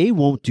 but they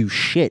won't do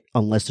shit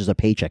unless there's a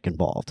paycheck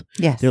involved.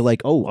 Yes. They're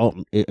like,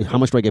 how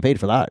much do I get paid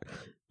for that?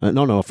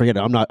 No, forget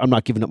it. I'm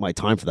not giving up my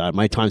time for that.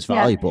 My time's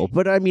valuable. Yeah.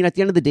 But I mean, at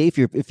the end of the day,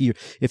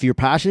 if you're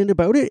passionate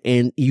about it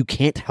and you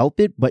can't help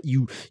it, but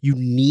you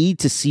need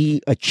to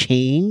see a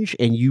change,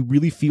 and you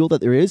really feel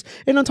that there is,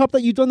 and on top of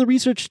that, you've done the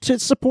research to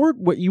support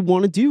what you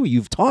want to do.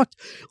 You've talked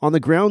on the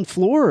ground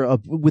floor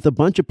with a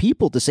bunch of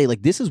people to say,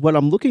 like, this is what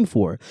I'm looking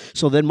for.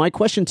 So then my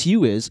question to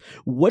you is,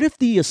 what if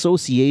the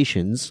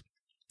associations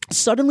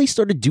suddenly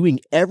started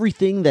doing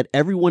everything that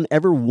everyone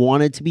ever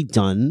wanted to be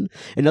done?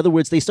 In other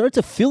words, they started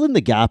to fill in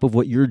the gap of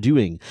what you're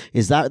doing.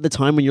 Is that the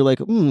time when you're like,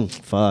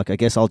 fuck, I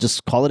guess I'll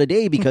just call it a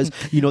day because,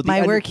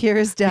 my work here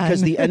is done.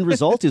 Because the end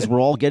result is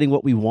we're all getting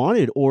what we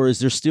wanted? Or is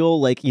there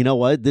still like, you know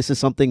what, this is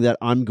something that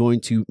I'm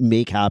going to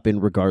make happen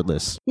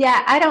regardless?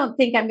 Yeah, I don't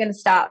think I'm going to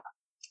stop.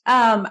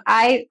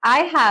 I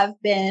have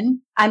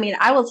been,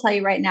 I will tell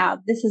you right now,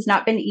 this has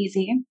not been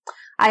easy.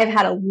 I have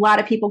had a lot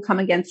of people come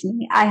against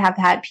me. I have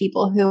had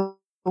people who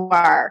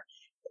are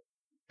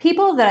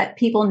people that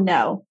people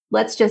know.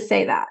 Let's just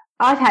say that.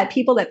 I've had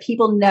people that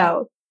people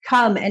know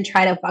come and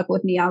try to fuck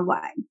with me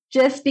online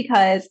just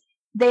because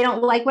they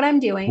don't like what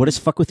I'm doing. What does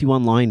fuck with you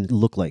online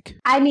look like?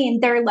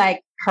 They're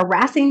like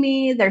harassing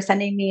me. They're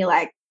sending me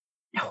like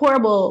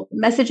horrible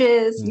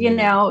messages.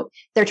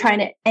 They're trying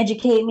to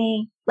educate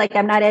me like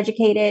I'm not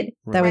educated.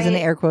 That was in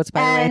air quotes,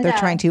 by the way. They're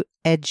trying to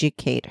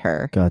educate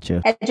her.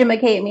 Gotcha.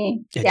 Educate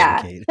me.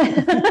 Educate.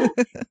 Yeah.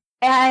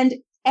 and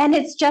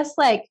it's just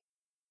like,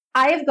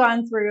 I have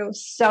gone through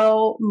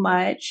so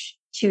much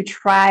to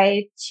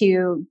try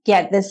to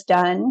get this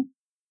done.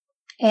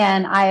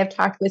 And I have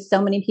talked with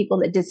so many people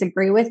that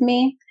disagree with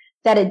me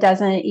that it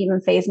doesn't even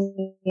faze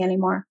me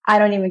anymore. I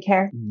don't even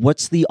care.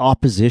 What's the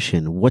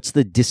opposition? What's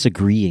the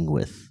disagreeing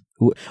with?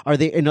 Are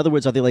they, in other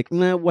words, are they like,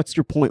 nah, what's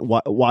your point?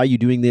 Why are you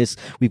doing this?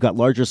 We've got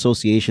larger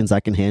associations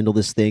that can handle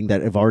this thing,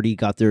 that have already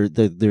got their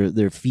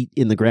feet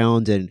in the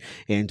ground, and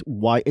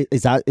why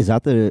is that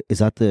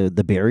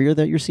the barrier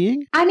that you're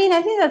seeing? I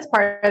think that's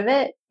part of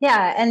it.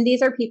 Yeah. And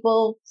these are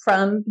people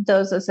from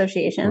those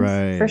associations,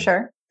 right, for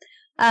sure.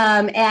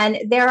 And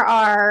there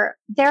are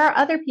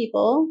other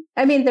people.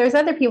 I mean, there's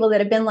other people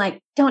that have been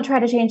like, don't try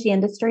to change the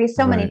industry.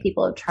 So many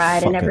people have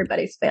tried and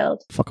everybody's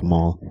failed. Fuck them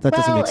all. That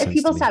doesn't make sense. If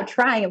people stop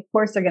trying, of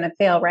course they're going to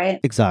fail, right?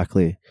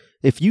 Exactly.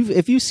 If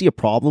you see a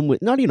problem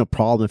with, not even a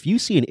problem, if you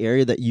see an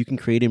area that you can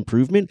create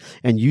improvement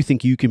and you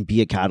think you can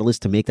be a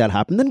catalyst to make that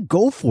happen, then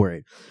go for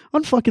it.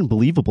 Unfucking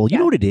believable. You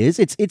know what it is?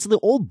 It's the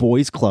old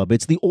boys club.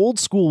 It's the old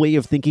school way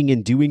of thinking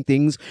and doing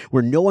things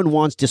where no one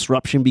wants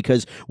disruption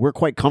because we're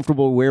quite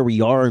comfortable where we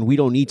are and we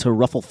don't need to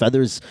ruffle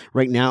feathers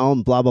right now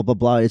and blah, blah, blah,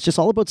 blah. It's just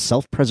all about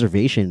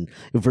self-preservation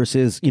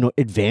versus,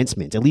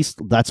 advancement. At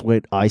least that's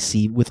what I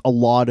see with a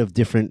lot of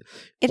different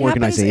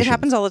organizations. It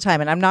happens all the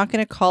time. And I'm not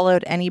going to call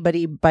out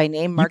anybody by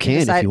name. Mark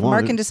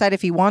can decide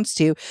if he wants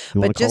to.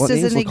 But just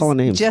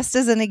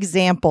as an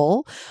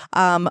example,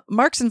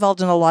 Mark's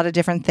involved in a lot of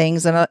different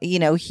things. And,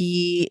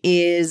 he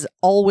is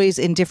always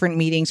in different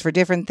meetings for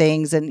different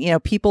things.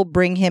 And, people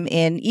bring him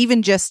in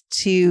even just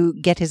to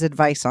get his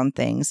advice on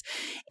things.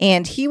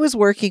 And he was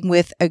working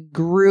with a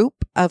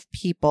group of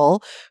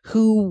people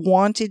who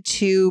wanted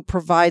to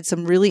provide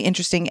some really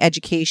interesting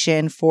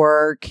education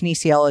for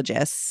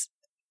kinesiologists.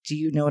 Do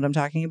you know what I'm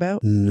talking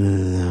about?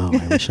 No,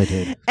 I wish I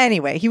did.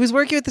 Anyway, he was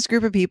working with this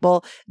group of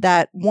people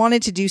that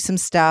wanted to do some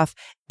stuff,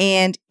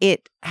 and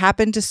it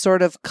happened to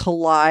sort of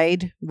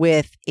collide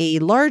with a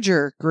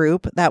larger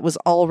group that was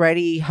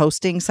already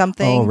hosting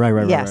something. Oh,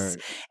 right. Yes.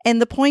 Right.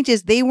 And the point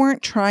is, they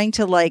weren't trying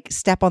to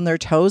step on their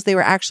toes. They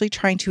were actually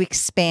trying to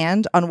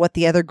expand on what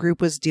the other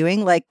group was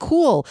doing. Like,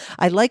 cool,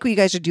 I like what you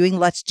guys are doing.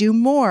 Let's do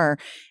more.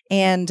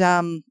 And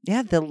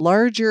the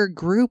larger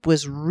group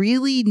was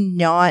really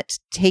not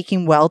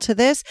taking well to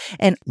this.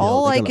 And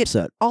all I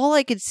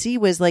could see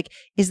was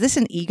is this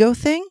an ego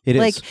thing? It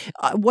is.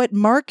 What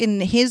Mark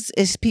and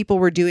his people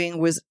were doing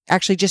was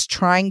actually just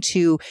trying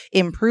to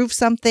improve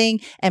something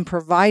and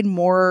provide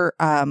more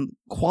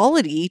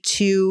quality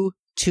to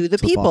the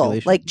people,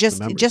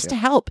 just to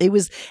help. It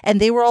was, and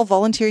they were all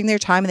volunteering their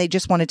time and they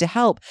just wanted to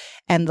help.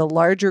 And the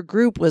larger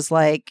group was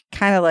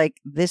kind of like,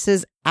 this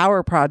is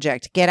our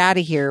project. Get out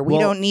of here. We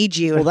don't need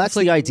you. Well, that's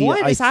the idea.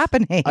 What is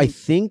happening? I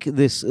think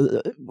this,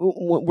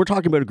 we're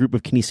talking about a group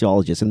of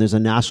kinesiologists, and there's a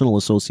national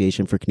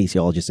association for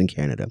kinesiologists in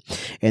Canada.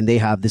 And they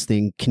have this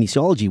thing,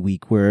 Kinesiology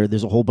Week, where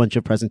there's a whole bunch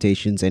of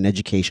presentations and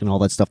education, all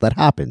that stuff that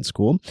happens.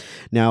 Cool.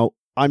 Now,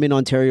 I'm in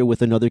Ontario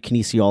with another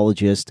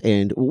kinesiologist,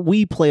 and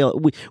we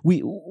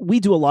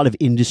do a lot of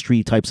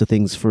industry types of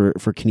things for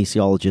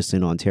kinesiologists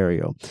in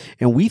Ontario.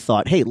 And we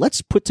thought, hey,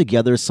 let's put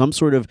together some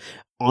sort of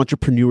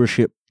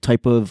entrepreneurship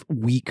type of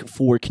week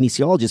for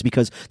kinesiologists,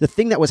 because the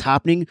thing that was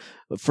happening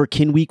for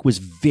Kin Week was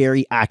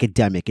very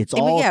academic. It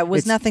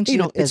was nothing to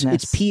do with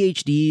business. It's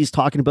PhDs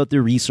talking about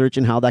their research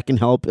and how that can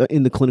help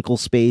in the clinical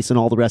space and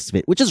all the rest of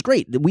it, which is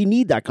great. We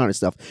need that kind of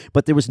stuff.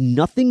 But there was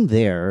nothing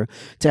there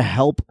to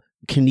help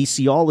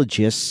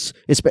kinesiologists,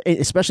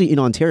 especially in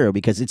Ontario,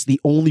 because it's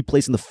the only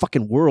place in the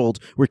fucking world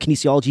where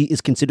kinesiology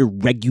is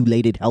considered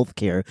regulated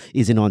healthcare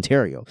is in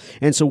Ontario.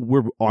 And so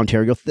we're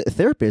Ontario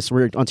therapists,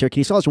 we're Ontario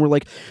kinesiologists, and we're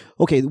like,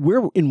 okay,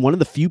 we're in one of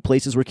the few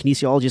places where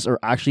kinesiologists are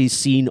actually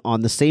seen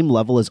on the same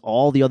level as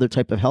all the other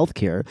type of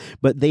healthcare,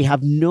 but they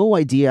have no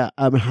idea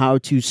how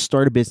to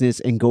start a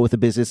business and go with a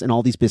business and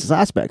all these business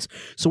aspects.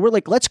 So we're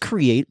like, let's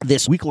create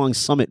this week-long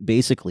summit,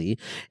 basically,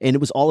 and it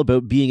was all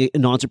about being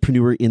an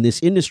entrepreneur in this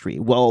industry.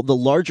 Well,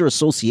 the larger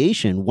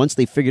association, once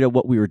they figured out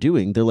what we were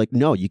doing, they're like,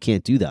 no, you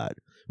can't do that.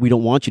 We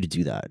don't want you to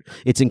do that.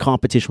 It's in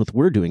competition with what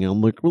we're doing.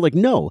 And we're like,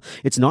 no,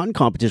 it's not in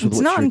competition with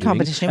what you're doing. It's not in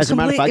competition. As a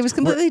matter of fact, it was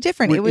completely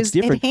different. It was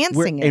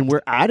enhancing it. And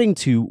we're adding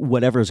to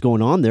whatever is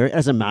going on there.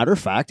 As a matter of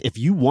fact, if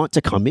you want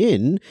to come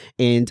in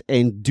and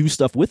do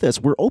stuff with us,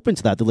 we're open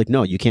to that. They're like,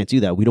 no, you can't do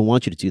that. We don't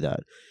want you to do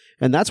that.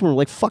 And that's when we're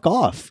like, fuck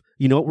off.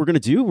 You know what we're going to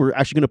do? We're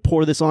actually going to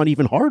pour this on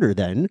even harder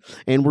then.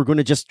 And we're going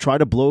to just try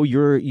to blow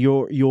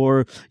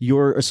your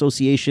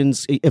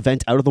association's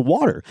event out of the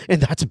water.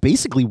 And that's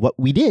basically what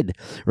we did,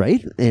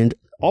 right? And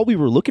all we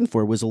were looking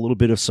for was a little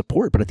bit of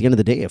support. But at the end of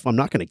the day, if I'm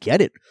not going to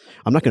get it,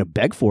 I'm not going to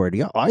beg for it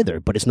either.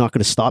 But it's not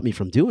going to stop me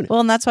from doing it. Well,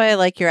 and that's why I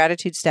like your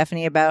attitude,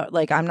 Stephanie, about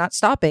I'm not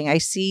stopping. I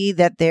see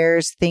that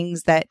there's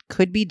things that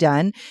could be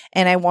done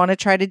and I want to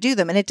try to do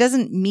them. And it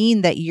doesn't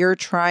mean that you're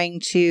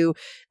trying to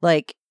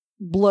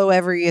blow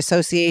every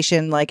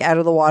association out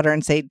of the water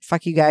and say,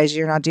 fuck you guys,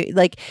 you're not doing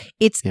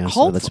it's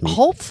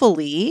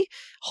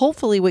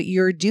hopefully what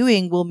you're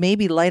doing will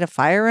maybe light a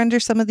fire under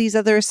some of these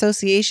other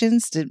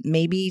associations to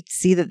maybe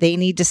see that they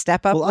need to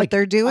step up what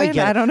they're doing.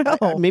 I don't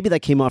know. Maybe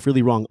that came off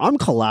really wrong. I'm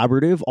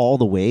collaborative all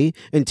the way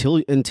until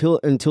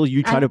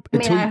you try to.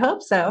 I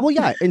hope so. Well,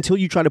 yeah, until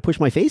you try to push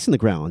my face in the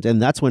ground, and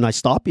that's when I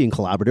stop being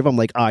collaborative. I'm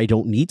like, I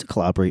don't need to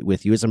collaborate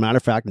with you. As a matter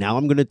of fact, now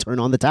I'm going to turn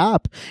on the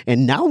tap,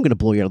 and now I'm going to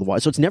blow you out of the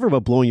water. So it's never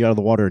about blowing you out of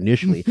the water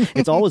initially.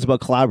 It's always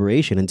about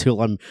collaboration until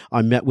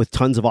I'm met with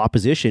tons of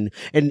opposition,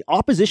 and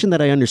opposition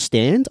that I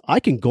understand. I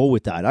can go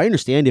with that. I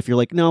understand if you're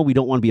like, no, we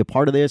don't want to be a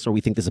part of this, or we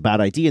think this is a bad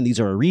idea, and these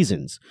are our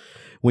reasons.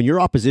 When your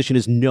opposition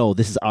is, no,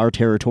 this is our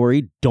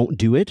territory, don't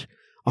do it,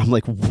 I'm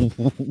like,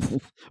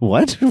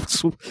 what?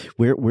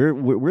 Where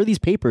are these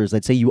papers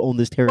that say you own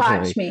this territory?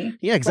 Watch me.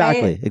 Yeah,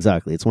 exactly. Right?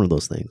 Exactly. It's one of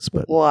those things.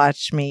 But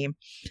Watch me.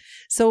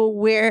 So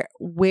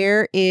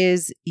where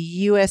is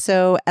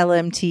USO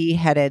LMT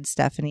headed,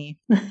 Stephanie?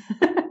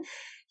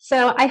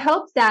 So I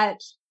hope that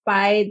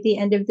by the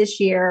end of this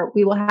year,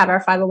 we will have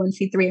our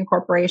 501c3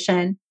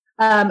 incorporation.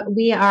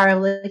 We are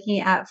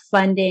looking at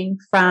funding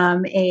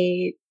from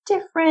a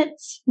different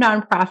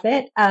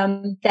nonprofit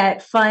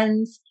that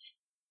funds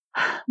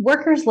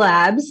workers'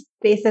 labs,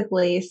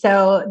 basically.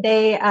 So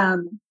they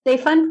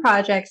fund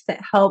projects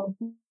that help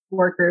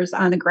workers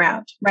on the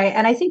ground, right?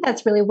 And I think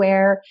that's really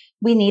where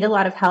we need a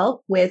lot of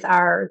help with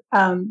our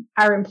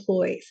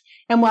employees.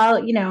 And while,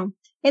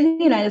 in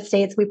the United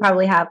States, we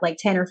probably have like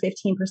 10 or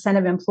 15%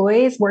 of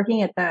employees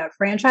working at the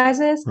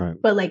franchises, right.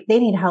 But like they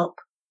need help.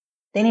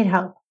 They need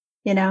help,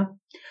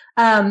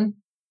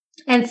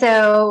 And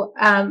so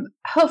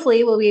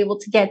hopefully we'll be able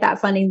to get that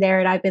funding there.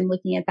 And I've been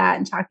looking at that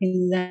and talking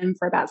to them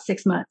for about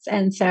 6 months.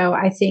 And so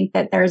I think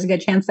that there's a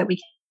good chance that we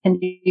can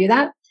do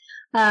that.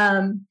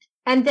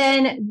 And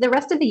then the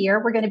rest of the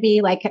year, we're going to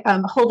be like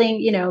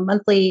holding,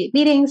 monthly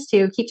meetings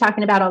to keep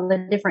talking about all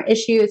the different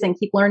issues and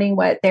keep learning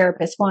what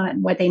therapists want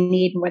and what they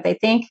need and what they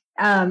think.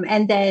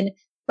 And then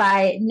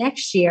by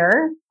next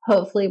year,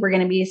 hopefully we're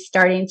going to be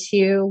starting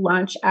to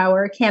launch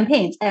our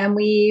campaigns, and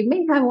we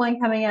may have one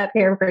coming up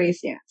here pretty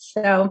soon.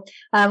 So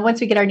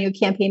once we get our new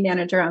campaign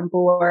manager on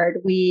board,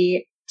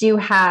 we do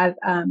have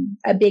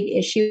a big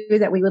issue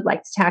that we would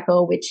like to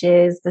tackle, which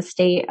is the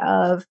state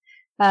of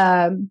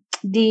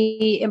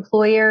the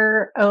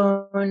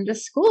employer-owned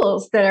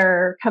schools that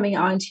are coming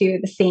onto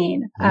the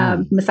scene.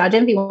 Massage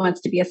Envy wants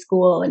to be a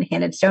school, and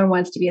Handed Stone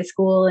wants to be a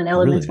school, and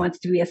Elements wants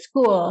to be a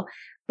school.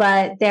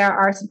 But there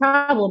are some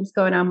problems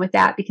going on with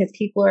that because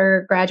people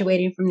are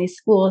graduating from these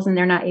schools and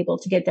they're not able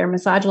to get their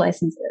massage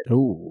licenses.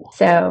 Oh,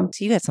 so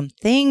you got some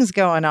things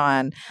going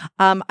on.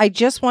 I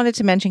just wanted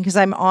to mention, because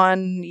I'm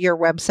on your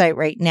website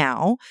right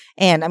now,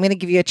 and I'm going to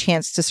give you a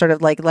chance to sort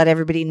of like let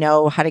everybody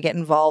know how to get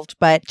involved.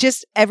 But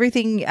just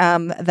everything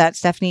that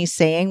Stephanie's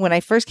saying, when I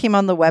first came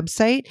on the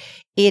website,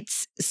 it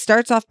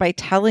starts off by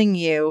telling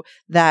you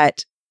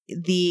that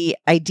the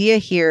idea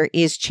here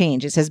is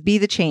change. It says, be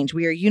the change.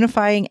 We are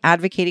unifying,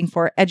 advocating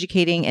for,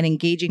 educating, and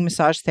engaging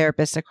massage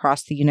therapists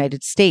across the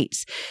United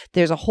States.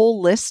 There's a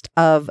whole list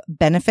of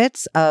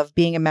benefits of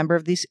being a member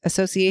of this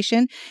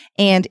association,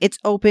 and it's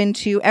open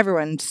to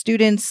everyone,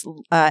 students,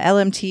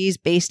 LMTs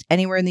based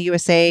anywhere in the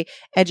USA,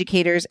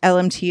 educators,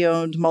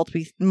 LMT-owned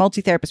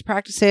multi-therapist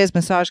practices,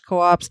 massage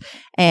co-ops.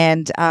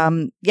 And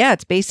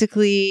it's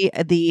basically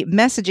the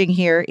messaging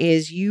here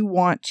is you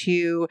want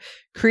to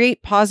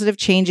create positive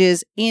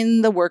changes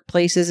in the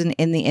workplaces and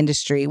in the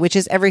industry, which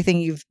is everything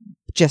you've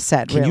just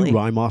said. Can really. you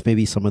rhyme off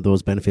maybe some of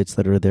those benefits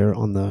that are there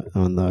on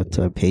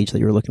that page that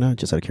you were looking at,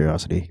 just out of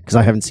curiosity? Because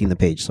I haven't seen the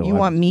page. So you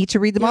want me to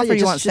read them off, or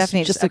you want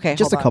Stephanie? Just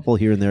a couple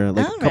here and there,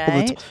 like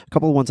a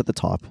couple of ones at the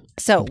top.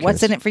 So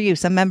what's in it for you?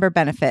 Some member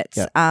benefits,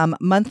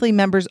 monthly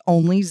members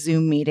only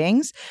Zoom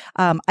meetings.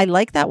 I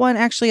like that one.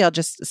 Actually, I'll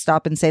just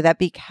stop and say that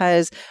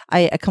because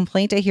a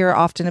complaint I hear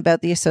often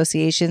about the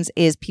associations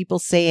is people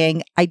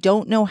saying, I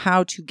don't know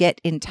how to get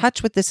in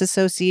touch with this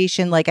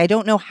association. Like, I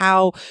don't know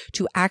how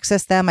to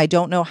access them. I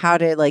don't know how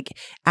to like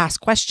ask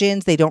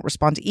questions. They don't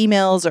respond to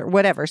emails or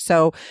whatever.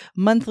 So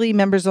monthly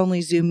members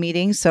only Zoom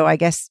meetings. So I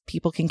guess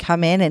people can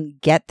come in and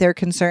get their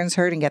concerns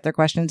heard and get their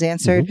questions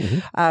answered.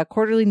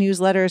 Quarterly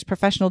newsletters,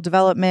 professional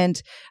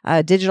development,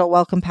 digital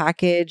welcome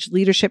package,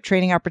 leadership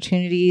training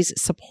opportunities,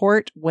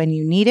 support when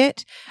you need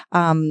it.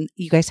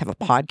 You guys have a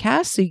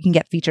podcast, so you can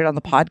get featured on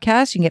the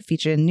podcast. You can get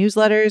featured in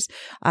newsletters,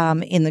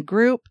 in the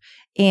group,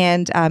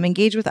 and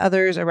engage with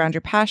others around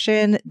your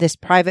passion, this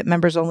private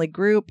members only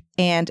group,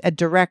 and a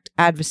direct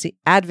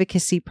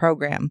advocacy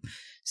program.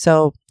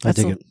 So it's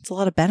a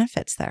lot of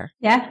benefits there.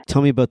 Yeah.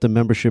 Tell me about the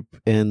membership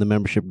and the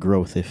membership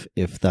growth,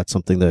 if that's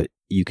something that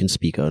you can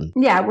speak on.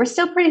 Yeah, we're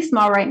still pretty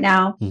small right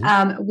now.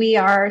 We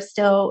are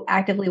still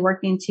actively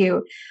working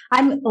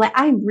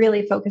I'm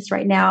really focused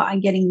right now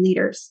on getting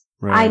leaders.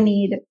 Right. I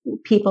need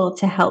people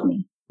to help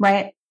me,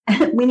 right?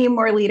 We need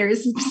more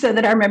leaders so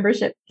that our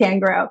membership can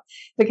grow,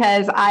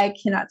 because I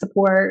cannot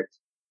support,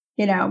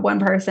 one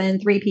person,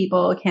 3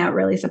 people can't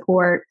really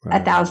support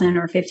 1,000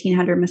 or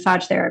 1,500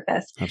 massage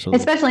therapists. Absolutely.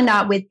 Especially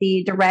not with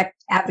the direct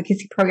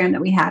advocacy program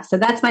that we have. So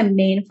that's my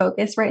main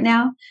focus right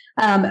now.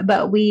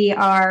 But we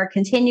are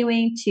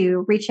continuing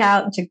to reach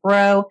out and to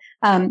grow.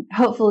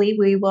 Hopefully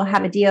we will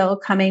have a deal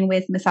coming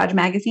with Massage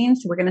Magazine.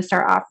 So we're going to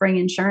start offering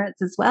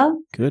insurance as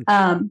well. Good.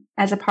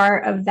 As a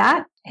part of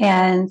that.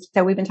 And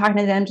so we've been talking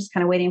to them, just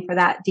kind of waiting for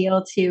that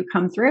deal to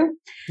come through.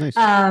 Nice.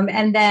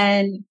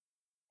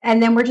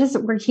 And then we're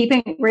going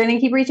to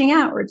keep reaching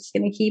out. We're just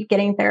going to keep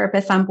getting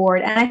therapists on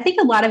board. And I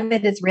think a lot of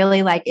it is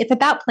really like, it's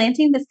about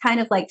planting this kind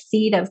of like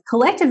seed of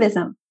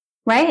collectivism,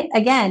 right?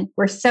 Again,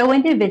 we're so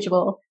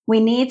individual. We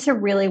need to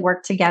really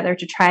work together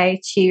to try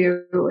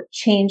to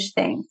change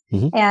things.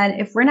 And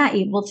if we're not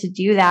able to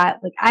do that,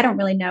 like, I don't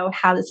really know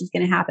how this is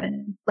going to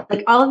happen.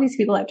 Like all of these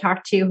people I've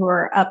talked to who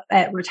are up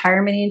at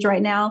retirement age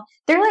right now,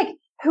 they're like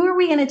who are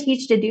we going to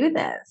teach to do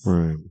this?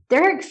 Right.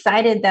 They're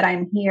excited that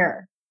I'm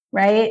here,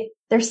 right?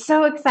 They're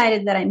so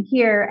excited that I'm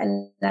here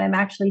and that I'm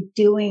actually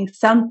doing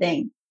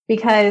something,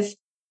 because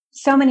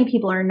so many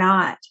people are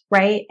not,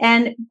 right?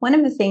 And one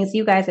of the things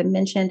you guys have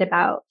mentioned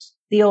about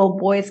the old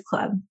boys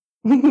club.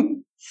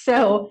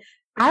 So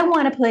I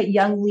want to put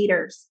young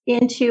leaders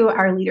into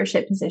our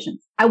leadership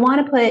positions. I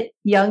want to put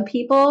young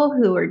people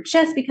who are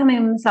just becoming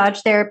a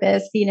massage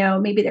therapist,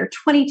 maybe they're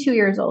 22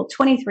 years old,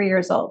 23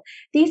 years old.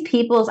 These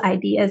people's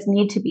ideas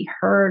need to be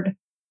heard,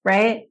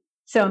 right?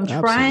 So I'm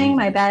trying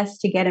my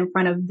best to get in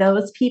front of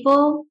those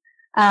people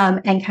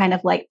and kind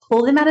of like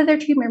pull them out of their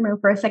treatment room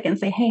for a second and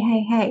say,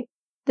 hey,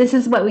 this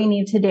is what we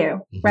need to do,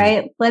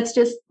 right? Let's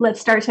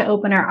start to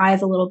open our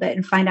eyes a little bit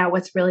and find out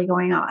what's really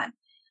going on.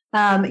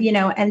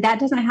 And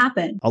that doesn't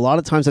happen. A lot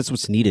of times that's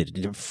what's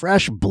needed.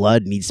 Fresh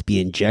blood needs to be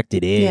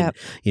injected in,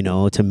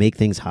 to make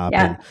things happen.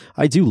 Yeah.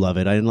 I do love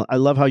it. I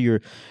love how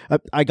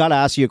I got to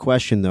ask you a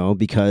question though,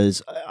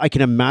 because I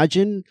can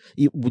imagine,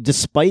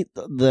 despite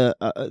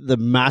the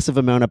massive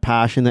amount of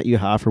passion that you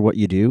have for what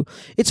you do,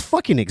 it's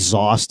fucking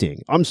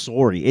exhausting. I'm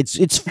sorry.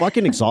 It's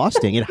fucking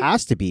exhausting. It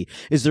has to be.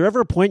 Is there ever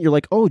a point you're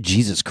like, oh,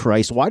 Jesus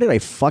Christ, why did I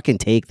fucking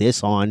take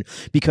this on?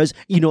 Because,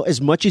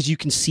 as much as you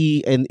can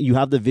see and you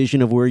have the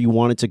vision of where you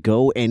want it to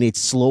go, and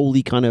it's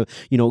slowly kind of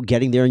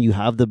getting there, and you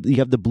have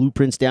the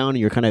blueprints down, and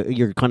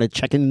you're kind of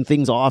checking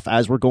things off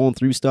as we're going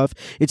through stuff.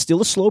 It's still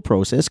a slow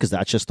process because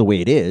that's just the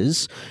way it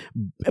is,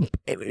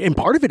 and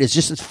part of it is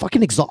just it's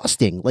fucking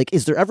exhausting. Like,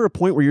 is there ever a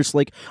point where you're just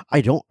like,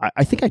 I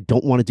think I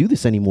don't want to do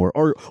this anymore,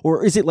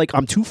 or is it like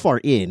I'm too far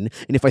in,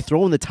 and if I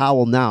throw in the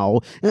towel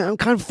now, I'm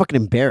kind of fucking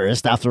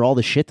embarrassed after all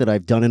the shit that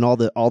I've done and all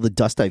the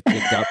dust I've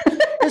kicked up.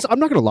 I'm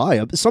not going to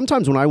lie.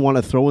 Sometimes when I want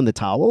to throw in the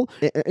towel,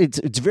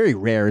 it's very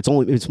rare.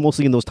 It's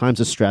mostly in those times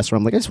of stress where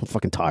I'm like, I just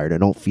fucking tired. I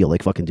don't feel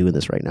like fucking doing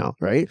this right now.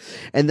 Right.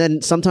 And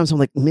then sometimes I'm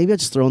like, maybe I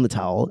just throw in the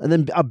towel. And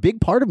then a big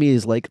part of me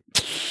is like,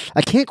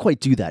 I can't quite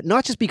do that.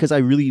 Not just because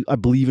I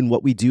believe in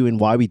what we do and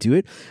why we do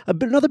it.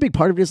 But another big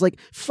part of it is like,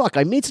 fuck,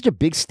 I made such a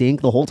big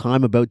stink the whole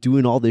time about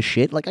doing all this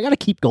shit. Like, I got to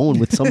keep going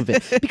with some of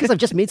it because I've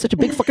just made such a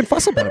big fucking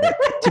fuss about it.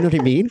 Do you know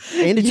what I mean?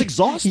 And it's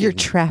exhausting. You're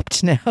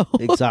trapped now.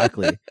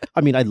 Exactly.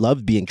 I mean, I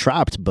love being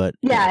trapped, but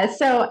yeah.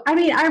 So, I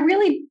mean,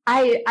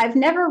 I've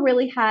never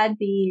really had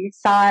the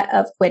thought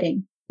of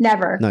quitting.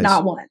 Never, nice.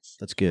 Not once.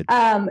 That's good.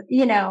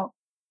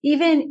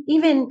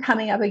 Even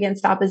coming up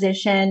against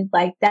opposition,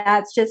 like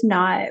that's just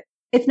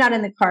it's not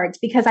in the cards,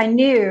 because I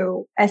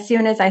knew as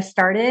soon as I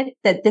started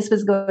that this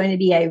was going to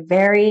be a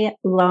very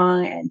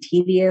long and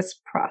tedious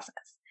process.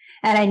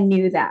 And I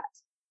knew that.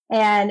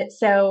 And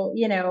so,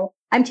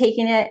 I'm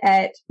taking it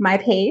at my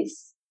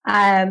pace.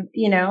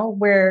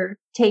 We're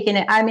taking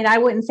it. I mean, I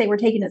wouldn't say we're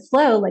taking it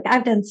slow. Like,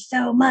 I've done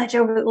so much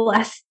over the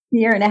last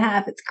year and a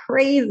half. It's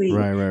crazy.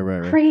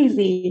 Right.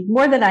 Crazy.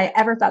 More than I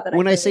ever thought that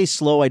when I say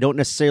slow, I don't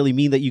necessarily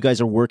mean that you guys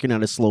are working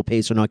at a slow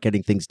pace or not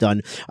getting things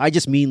done. I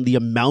just mean the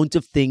amount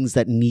of things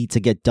that need to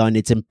get done.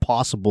 It's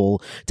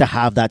impossible to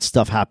have that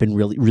stuff happen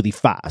really, really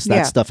fast.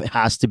 That stuff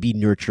has to be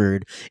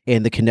nurtured,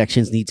 and the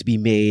connections need to be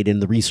made,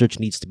 and the research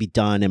needs to be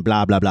done, and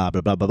blah, blah, blah,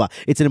 blah, blah, blah, blah.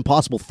 It's an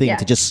impossible thing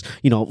to just,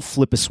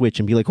 flip a switch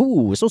and be like,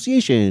 ooh,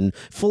 association,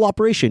 full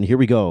operation, here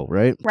we go,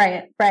 right?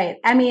 Right.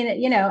 I mean,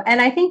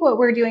 and I think what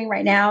we're doing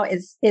right now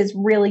is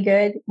really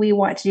good. We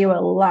want to do a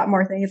lot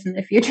more things in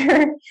the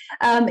future,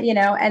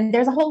 and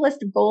there's a whole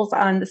list of goals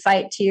on the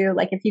site too.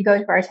 Like, if you go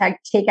to our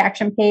Take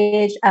Action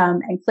page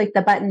and click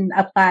the button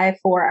apply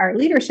for our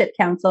leadership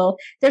council,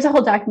 there's a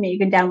whole document you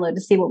can download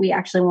to see what we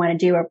actually want to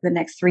do over the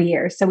next 3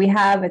 years. So we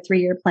have a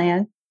 3-year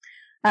plan,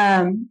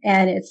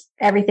 and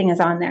everything is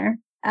on there.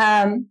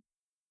 And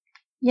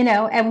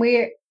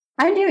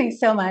I'm doing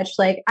so much.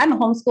 Like, I'm a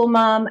homeschool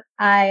mom.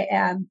 I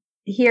am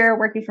here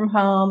working from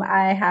home.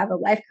 I have a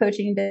life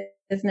coaching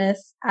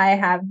business. I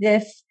have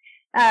this,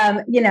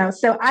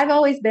 so I've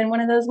always been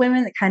one of those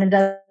women that kind of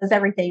does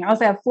everything. I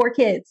also have 4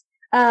 kids.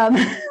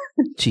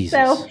 Jesus.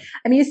 So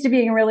I'm used to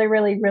being really,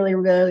 really, really,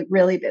 really,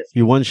 really busy.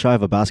 You're one shy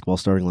of a basketball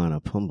starting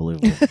lineup.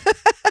 Unbelievable.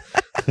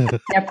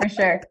 Yeah, for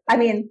sure. I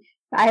mean,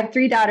 I have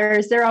 3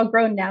 daughters. They're all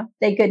grown now,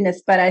 thank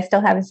goodness, but I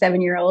still have a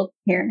 7-year-old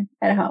here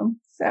at home.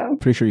 So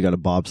pretty sure you got a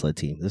bobsled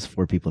team. There's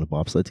 4 people in a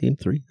bobsled team.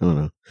 3?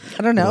 I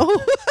don't know.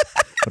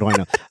 What do I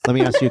know? Let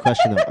me ask you a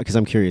question though, because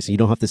I'm curious. You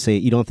don't have to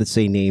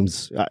say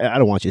names. I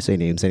don't want you to say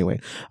names anyway.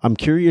 I'm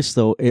curious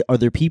though. Are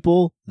there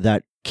people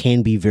that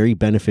can be very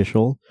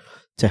beneficial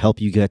to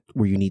help you get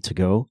where you need to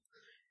go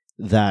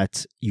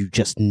that you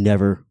just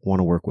never want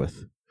to work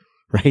with?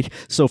 Right.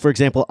 So, for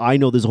example, I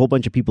know there's a whole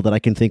bunch of people that I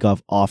can think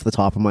of off the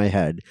top of my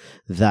head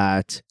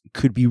that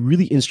could be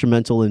really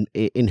instrumental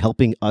in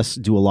helping us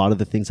do a lot of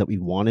the things that we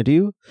want to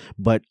do,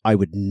 but I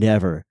would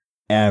never,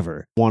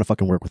 ever want to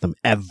fucking work with them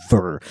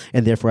ever.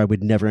 And therefore I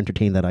would never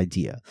entertain that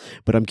idea.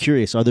 But I'm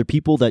curious, are there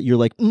people that you're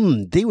like,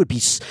 they would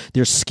be,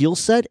 their skill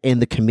set and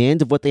the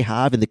command of what they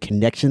have and the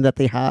connection that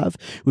they have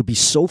would be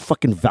so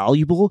fucking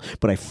valuable,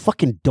 but I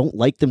fucking don't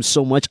like them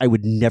so much I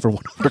would never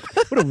want to work.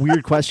 What a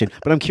weird question.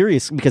 But I'm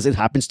curious because it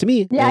happens to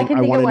me. Yeah, I can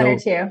think of one or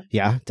two.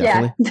 Yeah,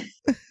 definitely.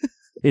 Yeah.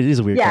 It is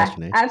a weird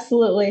question.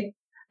 Absolutely.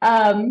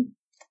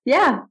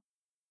 Yeah.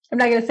 I'm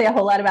not going to say a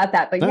whole lot about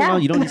that, but No,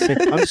 you don't need to say.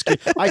 I'm just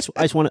kidding. I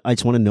just want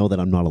to know that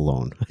I'm not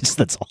alone.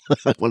 That's all.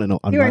 I want to know.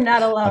 You are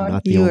not alone. I'm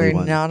not the You only are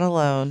one. not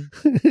alone.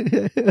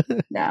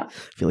 No. I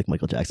feel like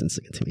Michael Jackson's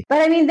singing to me. But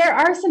I mean, there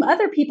are some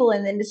other people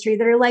in the industry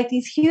that are like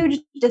these huge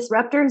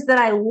disruptors that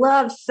I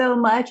love so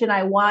much, and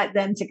I want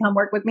them to come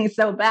work with me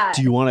so bad.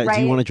 Do you want to? right?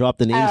 Do you want to drop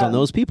the names on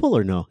those people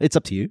or no? It's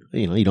up to you.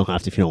 You don't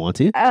have to if you don't want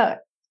to. I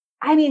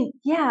mean,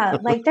 yeah,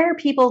 like there are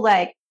people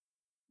like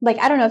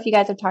I don't know if you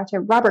guys have talked to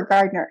Robert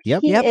Gardner.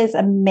 Yep. He is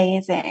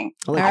amazing.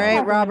 All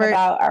right, Robert.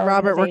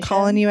 Robert, we're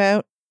calling you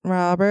out.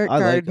 Robert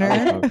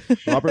Gardner.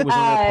 Robert was on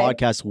our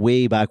podcast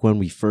way back when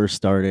we first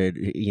started.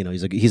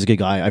 He's a good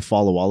guy. I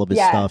follow all of his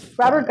stuff.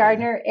 Robert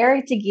Gardner,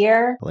 Eric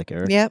DeGear. I like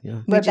Eric. Yep.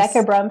 Yeah.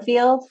 Rebecca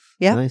Brumfield.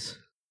 Yeah. Nice.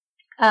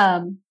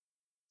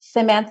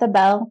 Samantha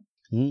Bell.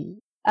 Mm.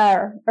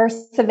 Or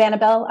Savannah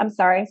Bell. I'm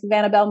sorry,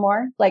 Savannah Bell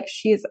Moore. Like,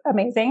 she's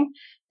amazing.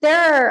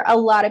 There are a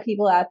lot of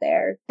people out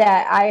there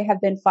that I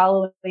have been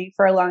following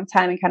for a long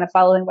time and kind of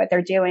following what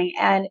they're doing.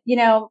 And,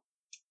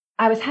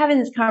 I was having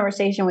this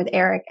conversation with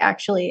Eric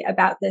actually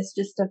about this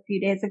just a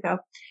few days ago.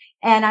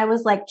 And I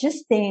was like,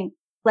 just think,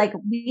 like,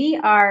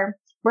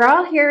 we're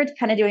all here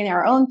kind of doing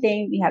our own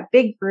thing. We have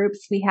big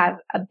groups. We have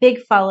a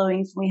big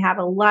followings. We have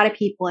a lot of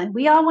people, and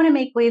we all want to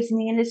make waves in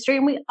the industry,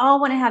 and we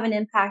all want to have an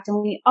impact,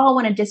 and we all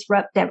want to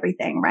disrupt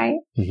everything. Right.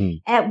 Mm-hmm.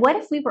 And what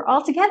if we were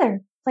all together?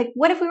 Like,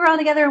 what if we were all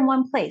together in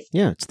one place?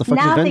 Yeah. It's the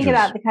fucking Now Avengers. think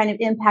about the kind of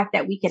impact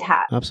that we could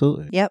have.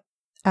 Absolutely. Yep.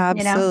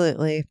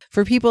 Absolutely.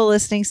 For people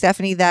listening,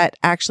 Stephanie, that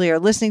actually are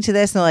listening to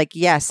this and they're like,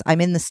 yes,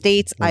 I'm in the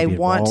States. I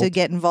want to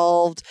get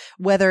involved,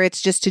 whether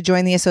it's just to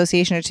join the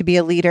association or to be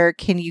a leader.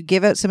 Can you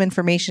give out some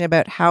information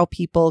about how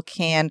people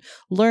can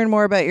learn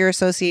more about your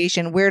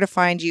association, where to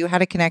find you, how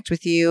to connect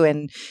with you,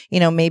 and,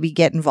 maybe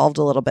get involved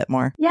a little bit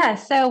more? Yeah.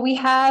 So we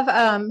have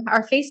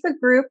our Facebook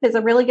group is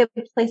a really good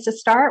place to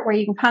start, where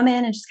you can come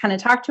in and just kind of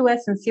talk to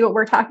us and see what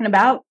we're talking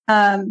about.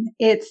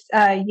 It's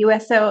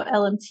USO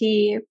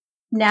LMT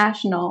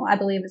National, I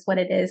believe is what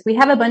it is. We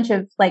have a bunch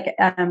of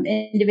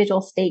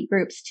individual state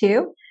groups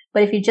too,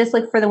 but if you just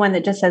look for the one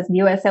that just says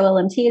USO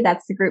LMT,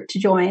 that's the group to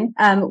join.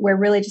 We're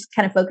really just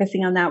kind of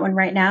focusing on that one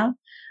right now.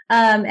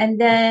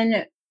 And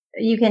then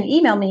you can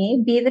email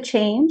me,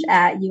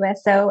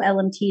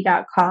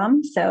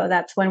 beTheChange@usolmt.com. So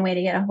that's one way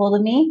to get a hold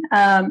of me.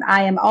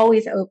 I am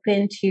always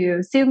open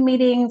to Zoom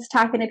meetings,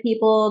 talking to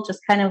people,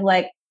 just kind of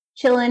like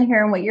chilling,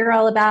 hearing what you're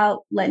all about,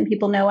 letting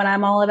people know what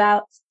I'm all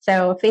about.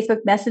 So Facebook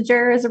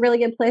Messenger is a really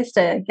good place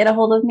to get a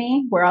hold of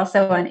me. We're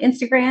also on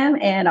Instagram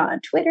and on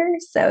Twitter,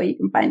 so you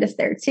can find us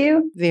there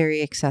too.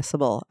 Very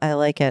accessible. I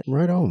like it.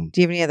 Right on. Do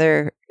you have any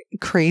other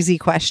crazy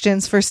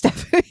questions for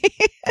Stephanie?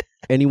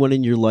 Anyone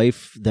in your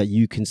life that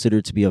you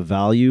consider to be of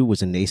value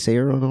was a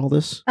naysayer on all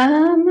this?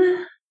 God,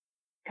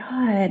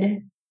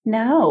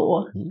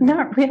 no,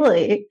 not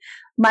really.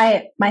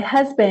 My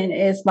husband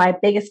is my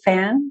biggest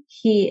fan.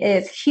 He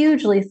is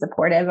hugely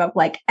supportive of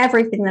like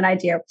everything that I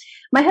do.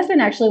 My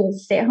husband actually was a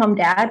stay-at-home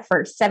dad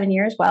for 7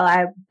 years while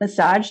I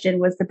massaged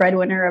and was the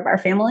breadwinner of our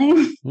family.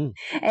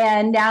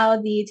 And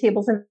now the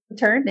tables have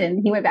turned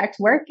and he went back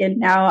to work, and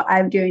now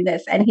I'm doing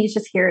this, and he's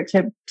just here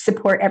to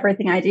support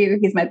everything I do.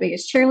 He's my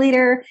biggest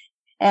cheerleader.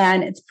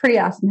 And it's pretty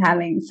awesome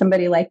having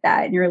somebody like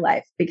that in your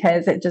life,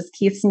 because it just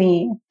keeps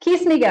me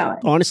going.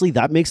 Honestly,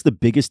 that makes the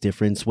biggest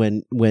difference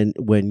when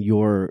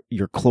your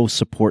close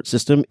support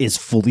system is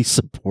fully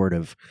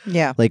supportive.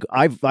 Yeah. Like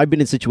I've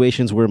been in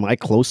situations where my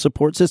close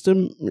support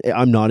system,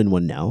 I'm not in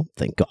one now,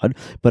 thank God,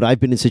 but I've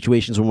been in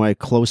situations where my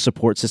close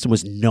support system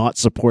was not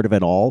supportive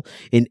at all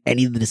in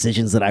any of the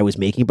decisions that I was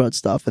making about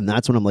stuff. And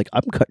that's when I'm like,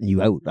 I'm cutting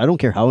you out. I don't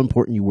care how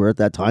important you were at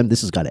that time.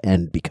 This has got to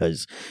end,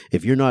 because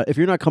if you're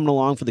not coming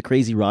along for the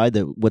crazy ride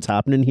that what's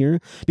happening here,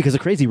 because the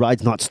crazy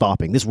ride's not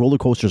stopping. This roller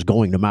coaster is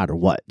going no matter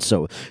what.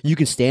 So you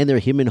can stand there,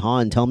 him and ha,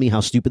 and tell me how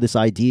stupid this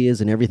idea is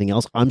and everything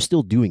else. I'm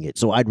still doing it.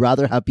 So I'd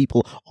rather have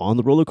people on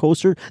the roller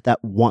coaster that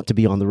want to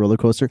be on the roller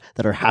coaster,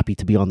 that are happy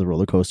to be on the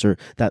roller coaster,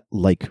 that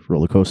like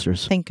roller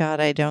coasters. Thank God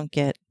I don't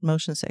get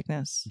motion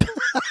sickness.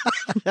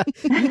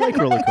 You like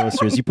roller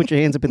coasters. You put your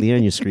hands up in the air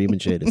and you scream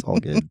and shit. It's all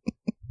good.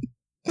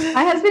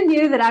 My husband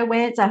knew that I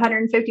went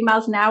 150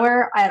 miles an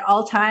hour at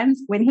all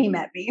times when he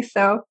met me.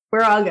 So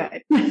we're all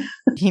good.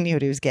 He knew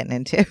what he was getting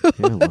into.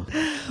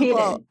 Yeah,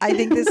 well, I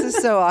think this is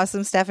so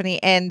awesome,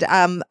 Stephanie. And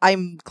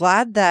I'm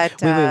glad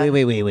that...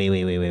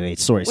 Wait.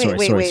 Sorry.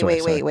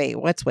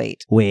 What's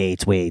wait?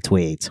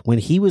 Wait. When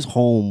he was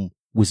home,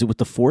 was it with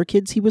the 4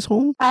 kids he was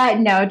home?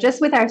 No, just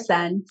with our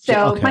son.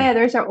 So Okay. My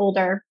others are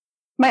older.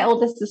 My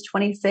oldest is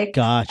 26.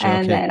 Gotcha.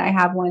 And Okay. then I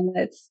have one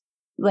that's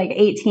like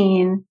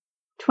 18,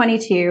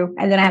 22,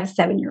 and then I have a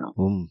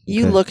 7-year-old.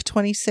 You look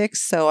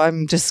 26, so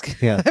I'm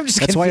just Yeah, I'm just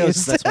that's confused.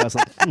 why I was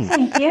like,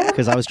 Thank you.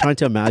 because I was trying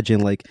to imagine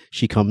like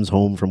she comes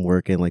home from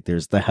work and like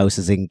the house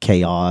is in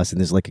chaos and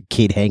there's like a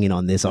kid hanging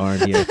on this arm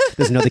here,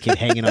 there's another kid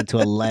hanging onto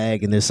a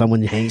leg, and there's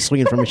someone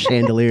swinging from a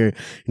chandelier, and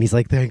he's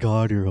like, "Thank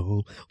God you're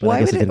home." But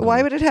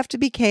Why would it have to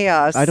be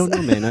chaos? I don't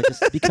know, man.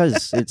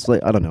 Because it's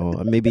like, I don't know.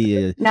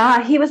 Maybe.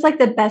 Nah, he was like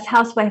the best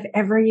housewife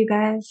ever, you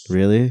guys.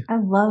 Really? I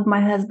love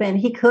my husband.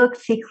 He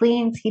cooks, he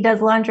cleans, he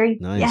does laundry.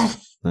 Nice.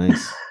 Yes.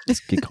 Nice.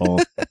 That's a good call.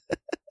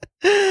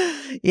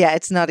 Yeah,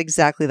 it's not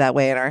exactly that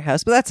way in our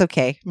house, but that's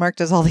okay. Mark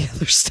does all the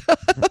other stuff.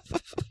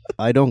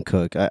 I don't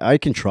cook. I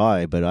can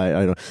try, but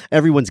I don't.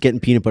 Everyone's getting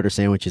peanut butter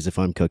sandwiches if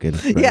I'm cooking.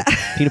 Right? Yeah.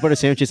 Peanut butter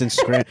sandwiches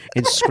and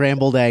and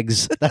scrambled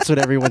eggs. That's what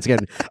everyone's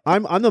getting.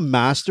 I'm the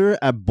master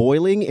at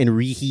boiling and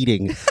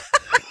reheating.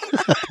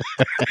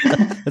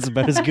 That's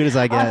about as good as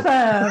I get.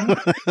 Awesome.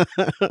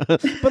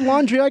 But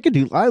laundry, I can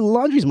do.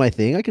 Laundry's my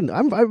thing. I can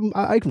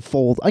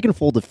fold. I can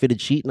fold a fitted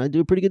sheet, and I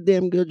do a pretty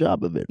damn good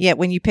job of it. Yeah,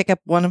 when you pick up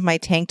one of my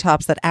tank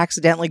tops that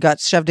accidentally got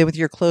shoved in with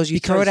your clothes, you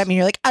throw it at me and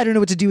you're like, I don't know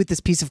what to do with this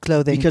piece of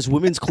clothing. Because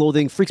women's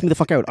clothing freaks me the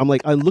fuck out. I'm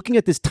like, I'm looking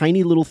at this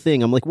tiny little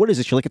thing. I'm like, what is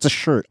this? You're like, it's a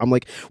shirt. I'm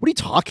like, what are you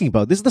talking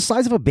about? This is the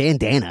size of a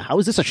bandana. How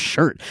is this a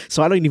shirt?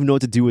 So I don't even know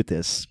what to do with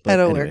this. But I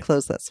don't anyway. wear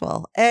clothes that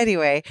small.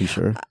 Anyway. You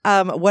sure?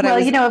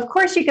 Of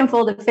course you can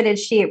fold a fitted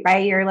sheet,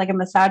 right? You're like a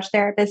massage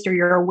therapist or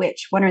you're a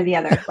witch, one or the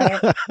other,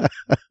 right?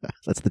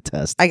 That's the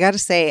test. I got to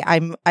say,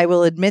 I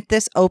will admit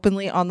this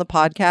openly on the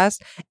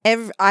podcast.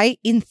 I,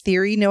 in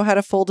theory, know how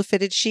to fold a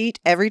fitted sheet.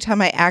 Every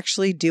time I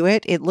actually do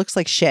it, it looks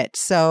like shit.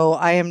 So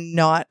I am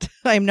not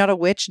a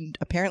witch, and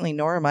apparently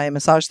nor am I a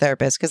massage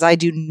therapist, because I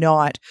do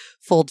not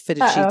fold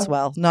fitted sheets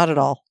well. Not at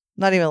all.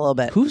 Not even a little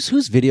bit.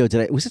 Whose video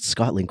was it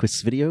Scott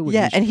Lindquist's video?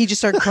 Yeah, and he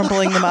just started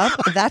crumpling them up.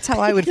 That's how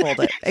I would fold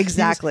it.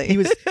 Exactly.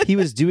 He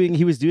was doing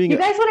You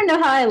guys want to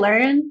know how I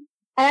learned?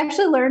 I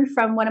actually learned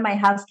from one of my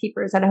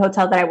housekeepers at a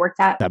hotel that I worked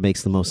at. That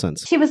makes the most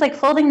sense. She was like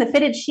folding the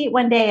fitted sheet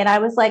one day, and I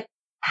was like,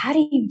 how do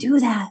you do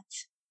that?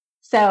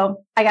 So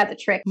I got the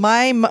trick.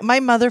 My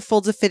mother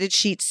folds a fitted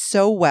sheet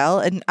so well,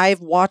 and I've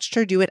watched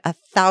her do it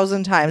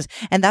 1,000 times.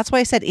 And that's why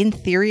I said, in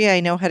theory, I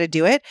know how to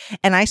do it.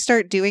 And I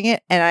start doing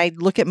it, and I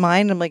look at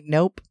mine, and I'm like,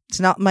 nope,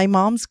 it's not. My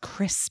mom's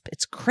crisp.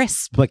 It's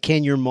crisp. But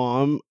can your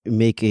mom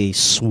make a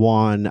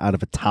swan out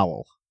of a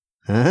towel?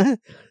 Huh?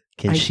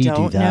 Can she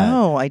do that?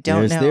 No, I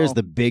don't know. There's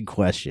the big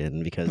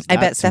question, because I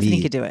bet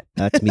Stephanie could do it.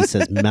 That to me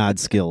says mad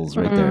skills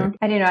right there.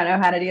 I do not know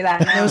how to do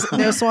that.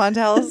 No swan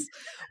towels.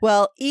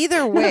 Well,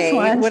 either way,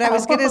 what I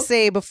was going to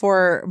say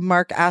before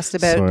Mark asked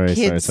about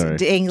kids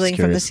dangling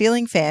from the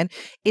ceiling fan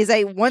is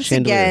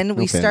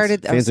we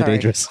started. Fans are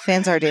dangerous.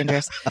 Fans are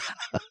dangerous.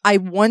 I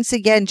once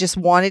again just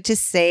wanted to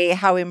say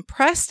how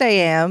impressed I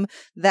am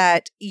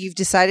that you've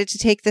decided to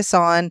take this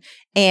on,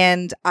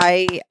 and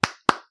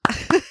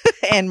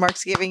and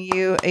Mark's giving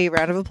you a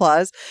round of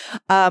applause.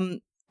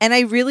 And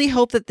I really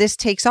hope that this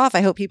takes off. I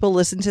hope people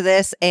listen to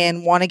this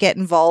and want to get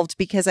involved,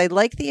 because I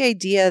like the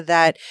idea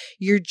that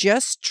you're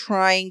just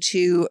trying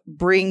to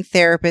bring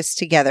therapists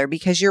together,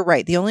 because you're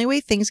right. The only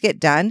way things get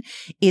done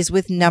is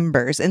with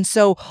numbers. And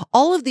so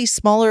all of these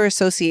smaller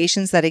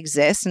associations that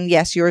exist, and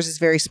yes, yours is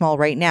very small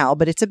right now,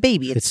 but it's a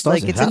baby. It's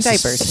in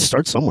diapers.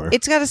 Start somewhere.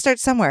 It's got to start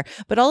somewhere.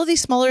 But all of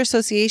these smaller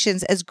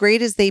associations, as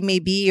great as they may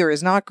be or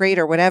is not great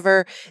or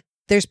whatever,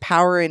 there's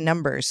power in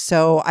numbers.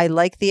 So I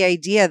like the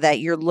idea that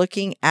you're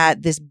looking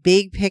at this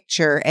big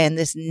picture and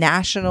this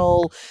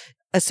national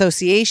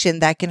association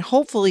that can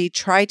hopefully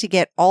try to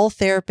get all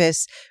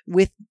therapists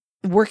with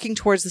working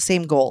towards the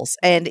same goals.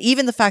 And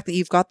even the fact that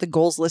you've got the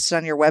goals listed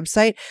on your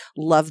website,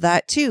 love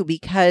that too,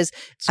 because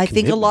I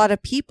think a lot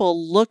of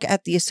people look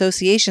at the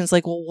associations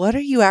like, well, what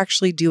are you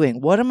actually doing?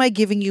 What am I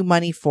giving you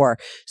money for?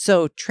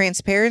 So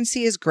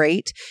transparency is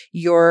great.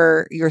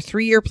 Your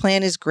 3-year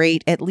plan is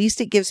great. At least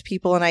it gives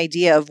people an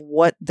idea of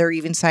what they're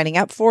even signing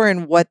up for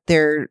and what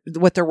they're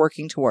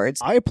working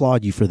towards. I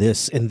applaud you for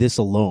this and this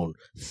alone.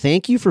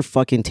 Thank you for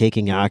fucking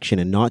taking action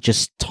and not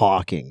just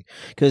talking,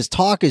 because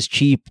talk is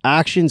cheap.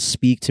 Actions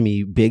speak to me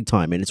big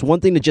time. And it's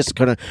one thing to just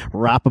kind of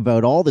rap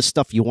about all the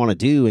stuff you want to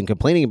do and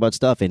complaining about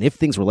stuff, and if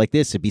things were like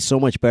this, it'd be so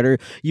much better.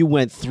 You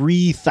went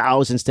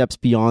 3,000 steps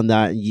beyond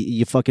that.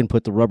 You fucking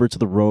put the rubber to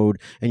the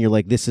road, and you're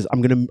like,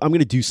 I'm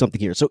gonna do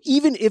something here. So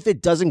even if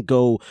it doesn't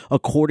go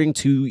according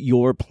to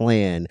your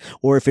plan,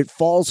 or if it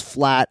falls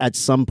flat at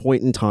some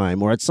point in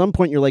time, or at some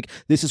point you're like,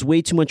 this is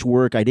way too much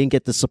work, I didn't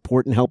get the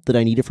support and help that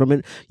I needed from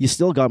it, you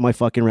still got my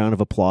fucking round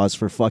of applause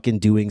for fucking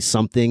doing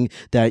something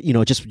that,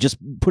 just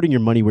putting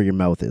your money where your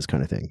mouth is,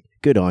 kind of thing.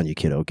 Good on you,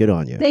 kiddo. Good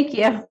on you. Thank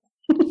you.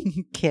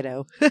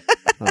 Kiddo. I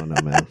don't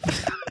know, man.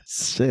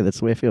 That's the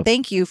way I feel.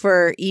 Thank you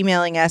for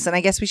emailing us. And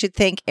I guess we should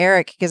thank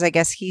Eric, because I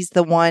guess he's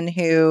the one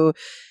who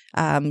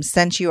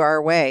sent you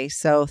our way.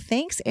 So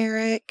thanks,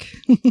 Eric.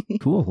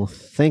 Cool. Well,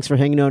 thanks for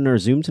hanging out in our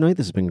Zoom tonight.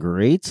 This has been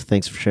great.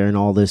 Thanks for sharing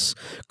all this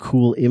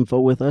cool info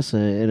with us.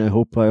 And I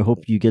hope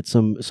you get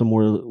some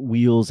more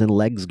wheels and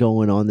legs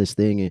going on this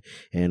thing.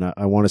 And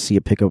I want to see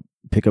it pick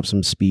up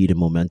some speed and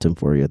momentum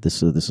for you.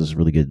 This is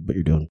really good what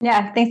you're doing.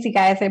 Yeah, thanks you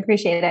guys. I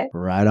appreciate it.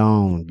 Right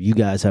on. You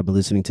guys have been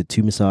listening to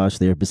Two Massage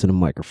Therapists and a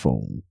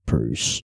Microphone. Peace.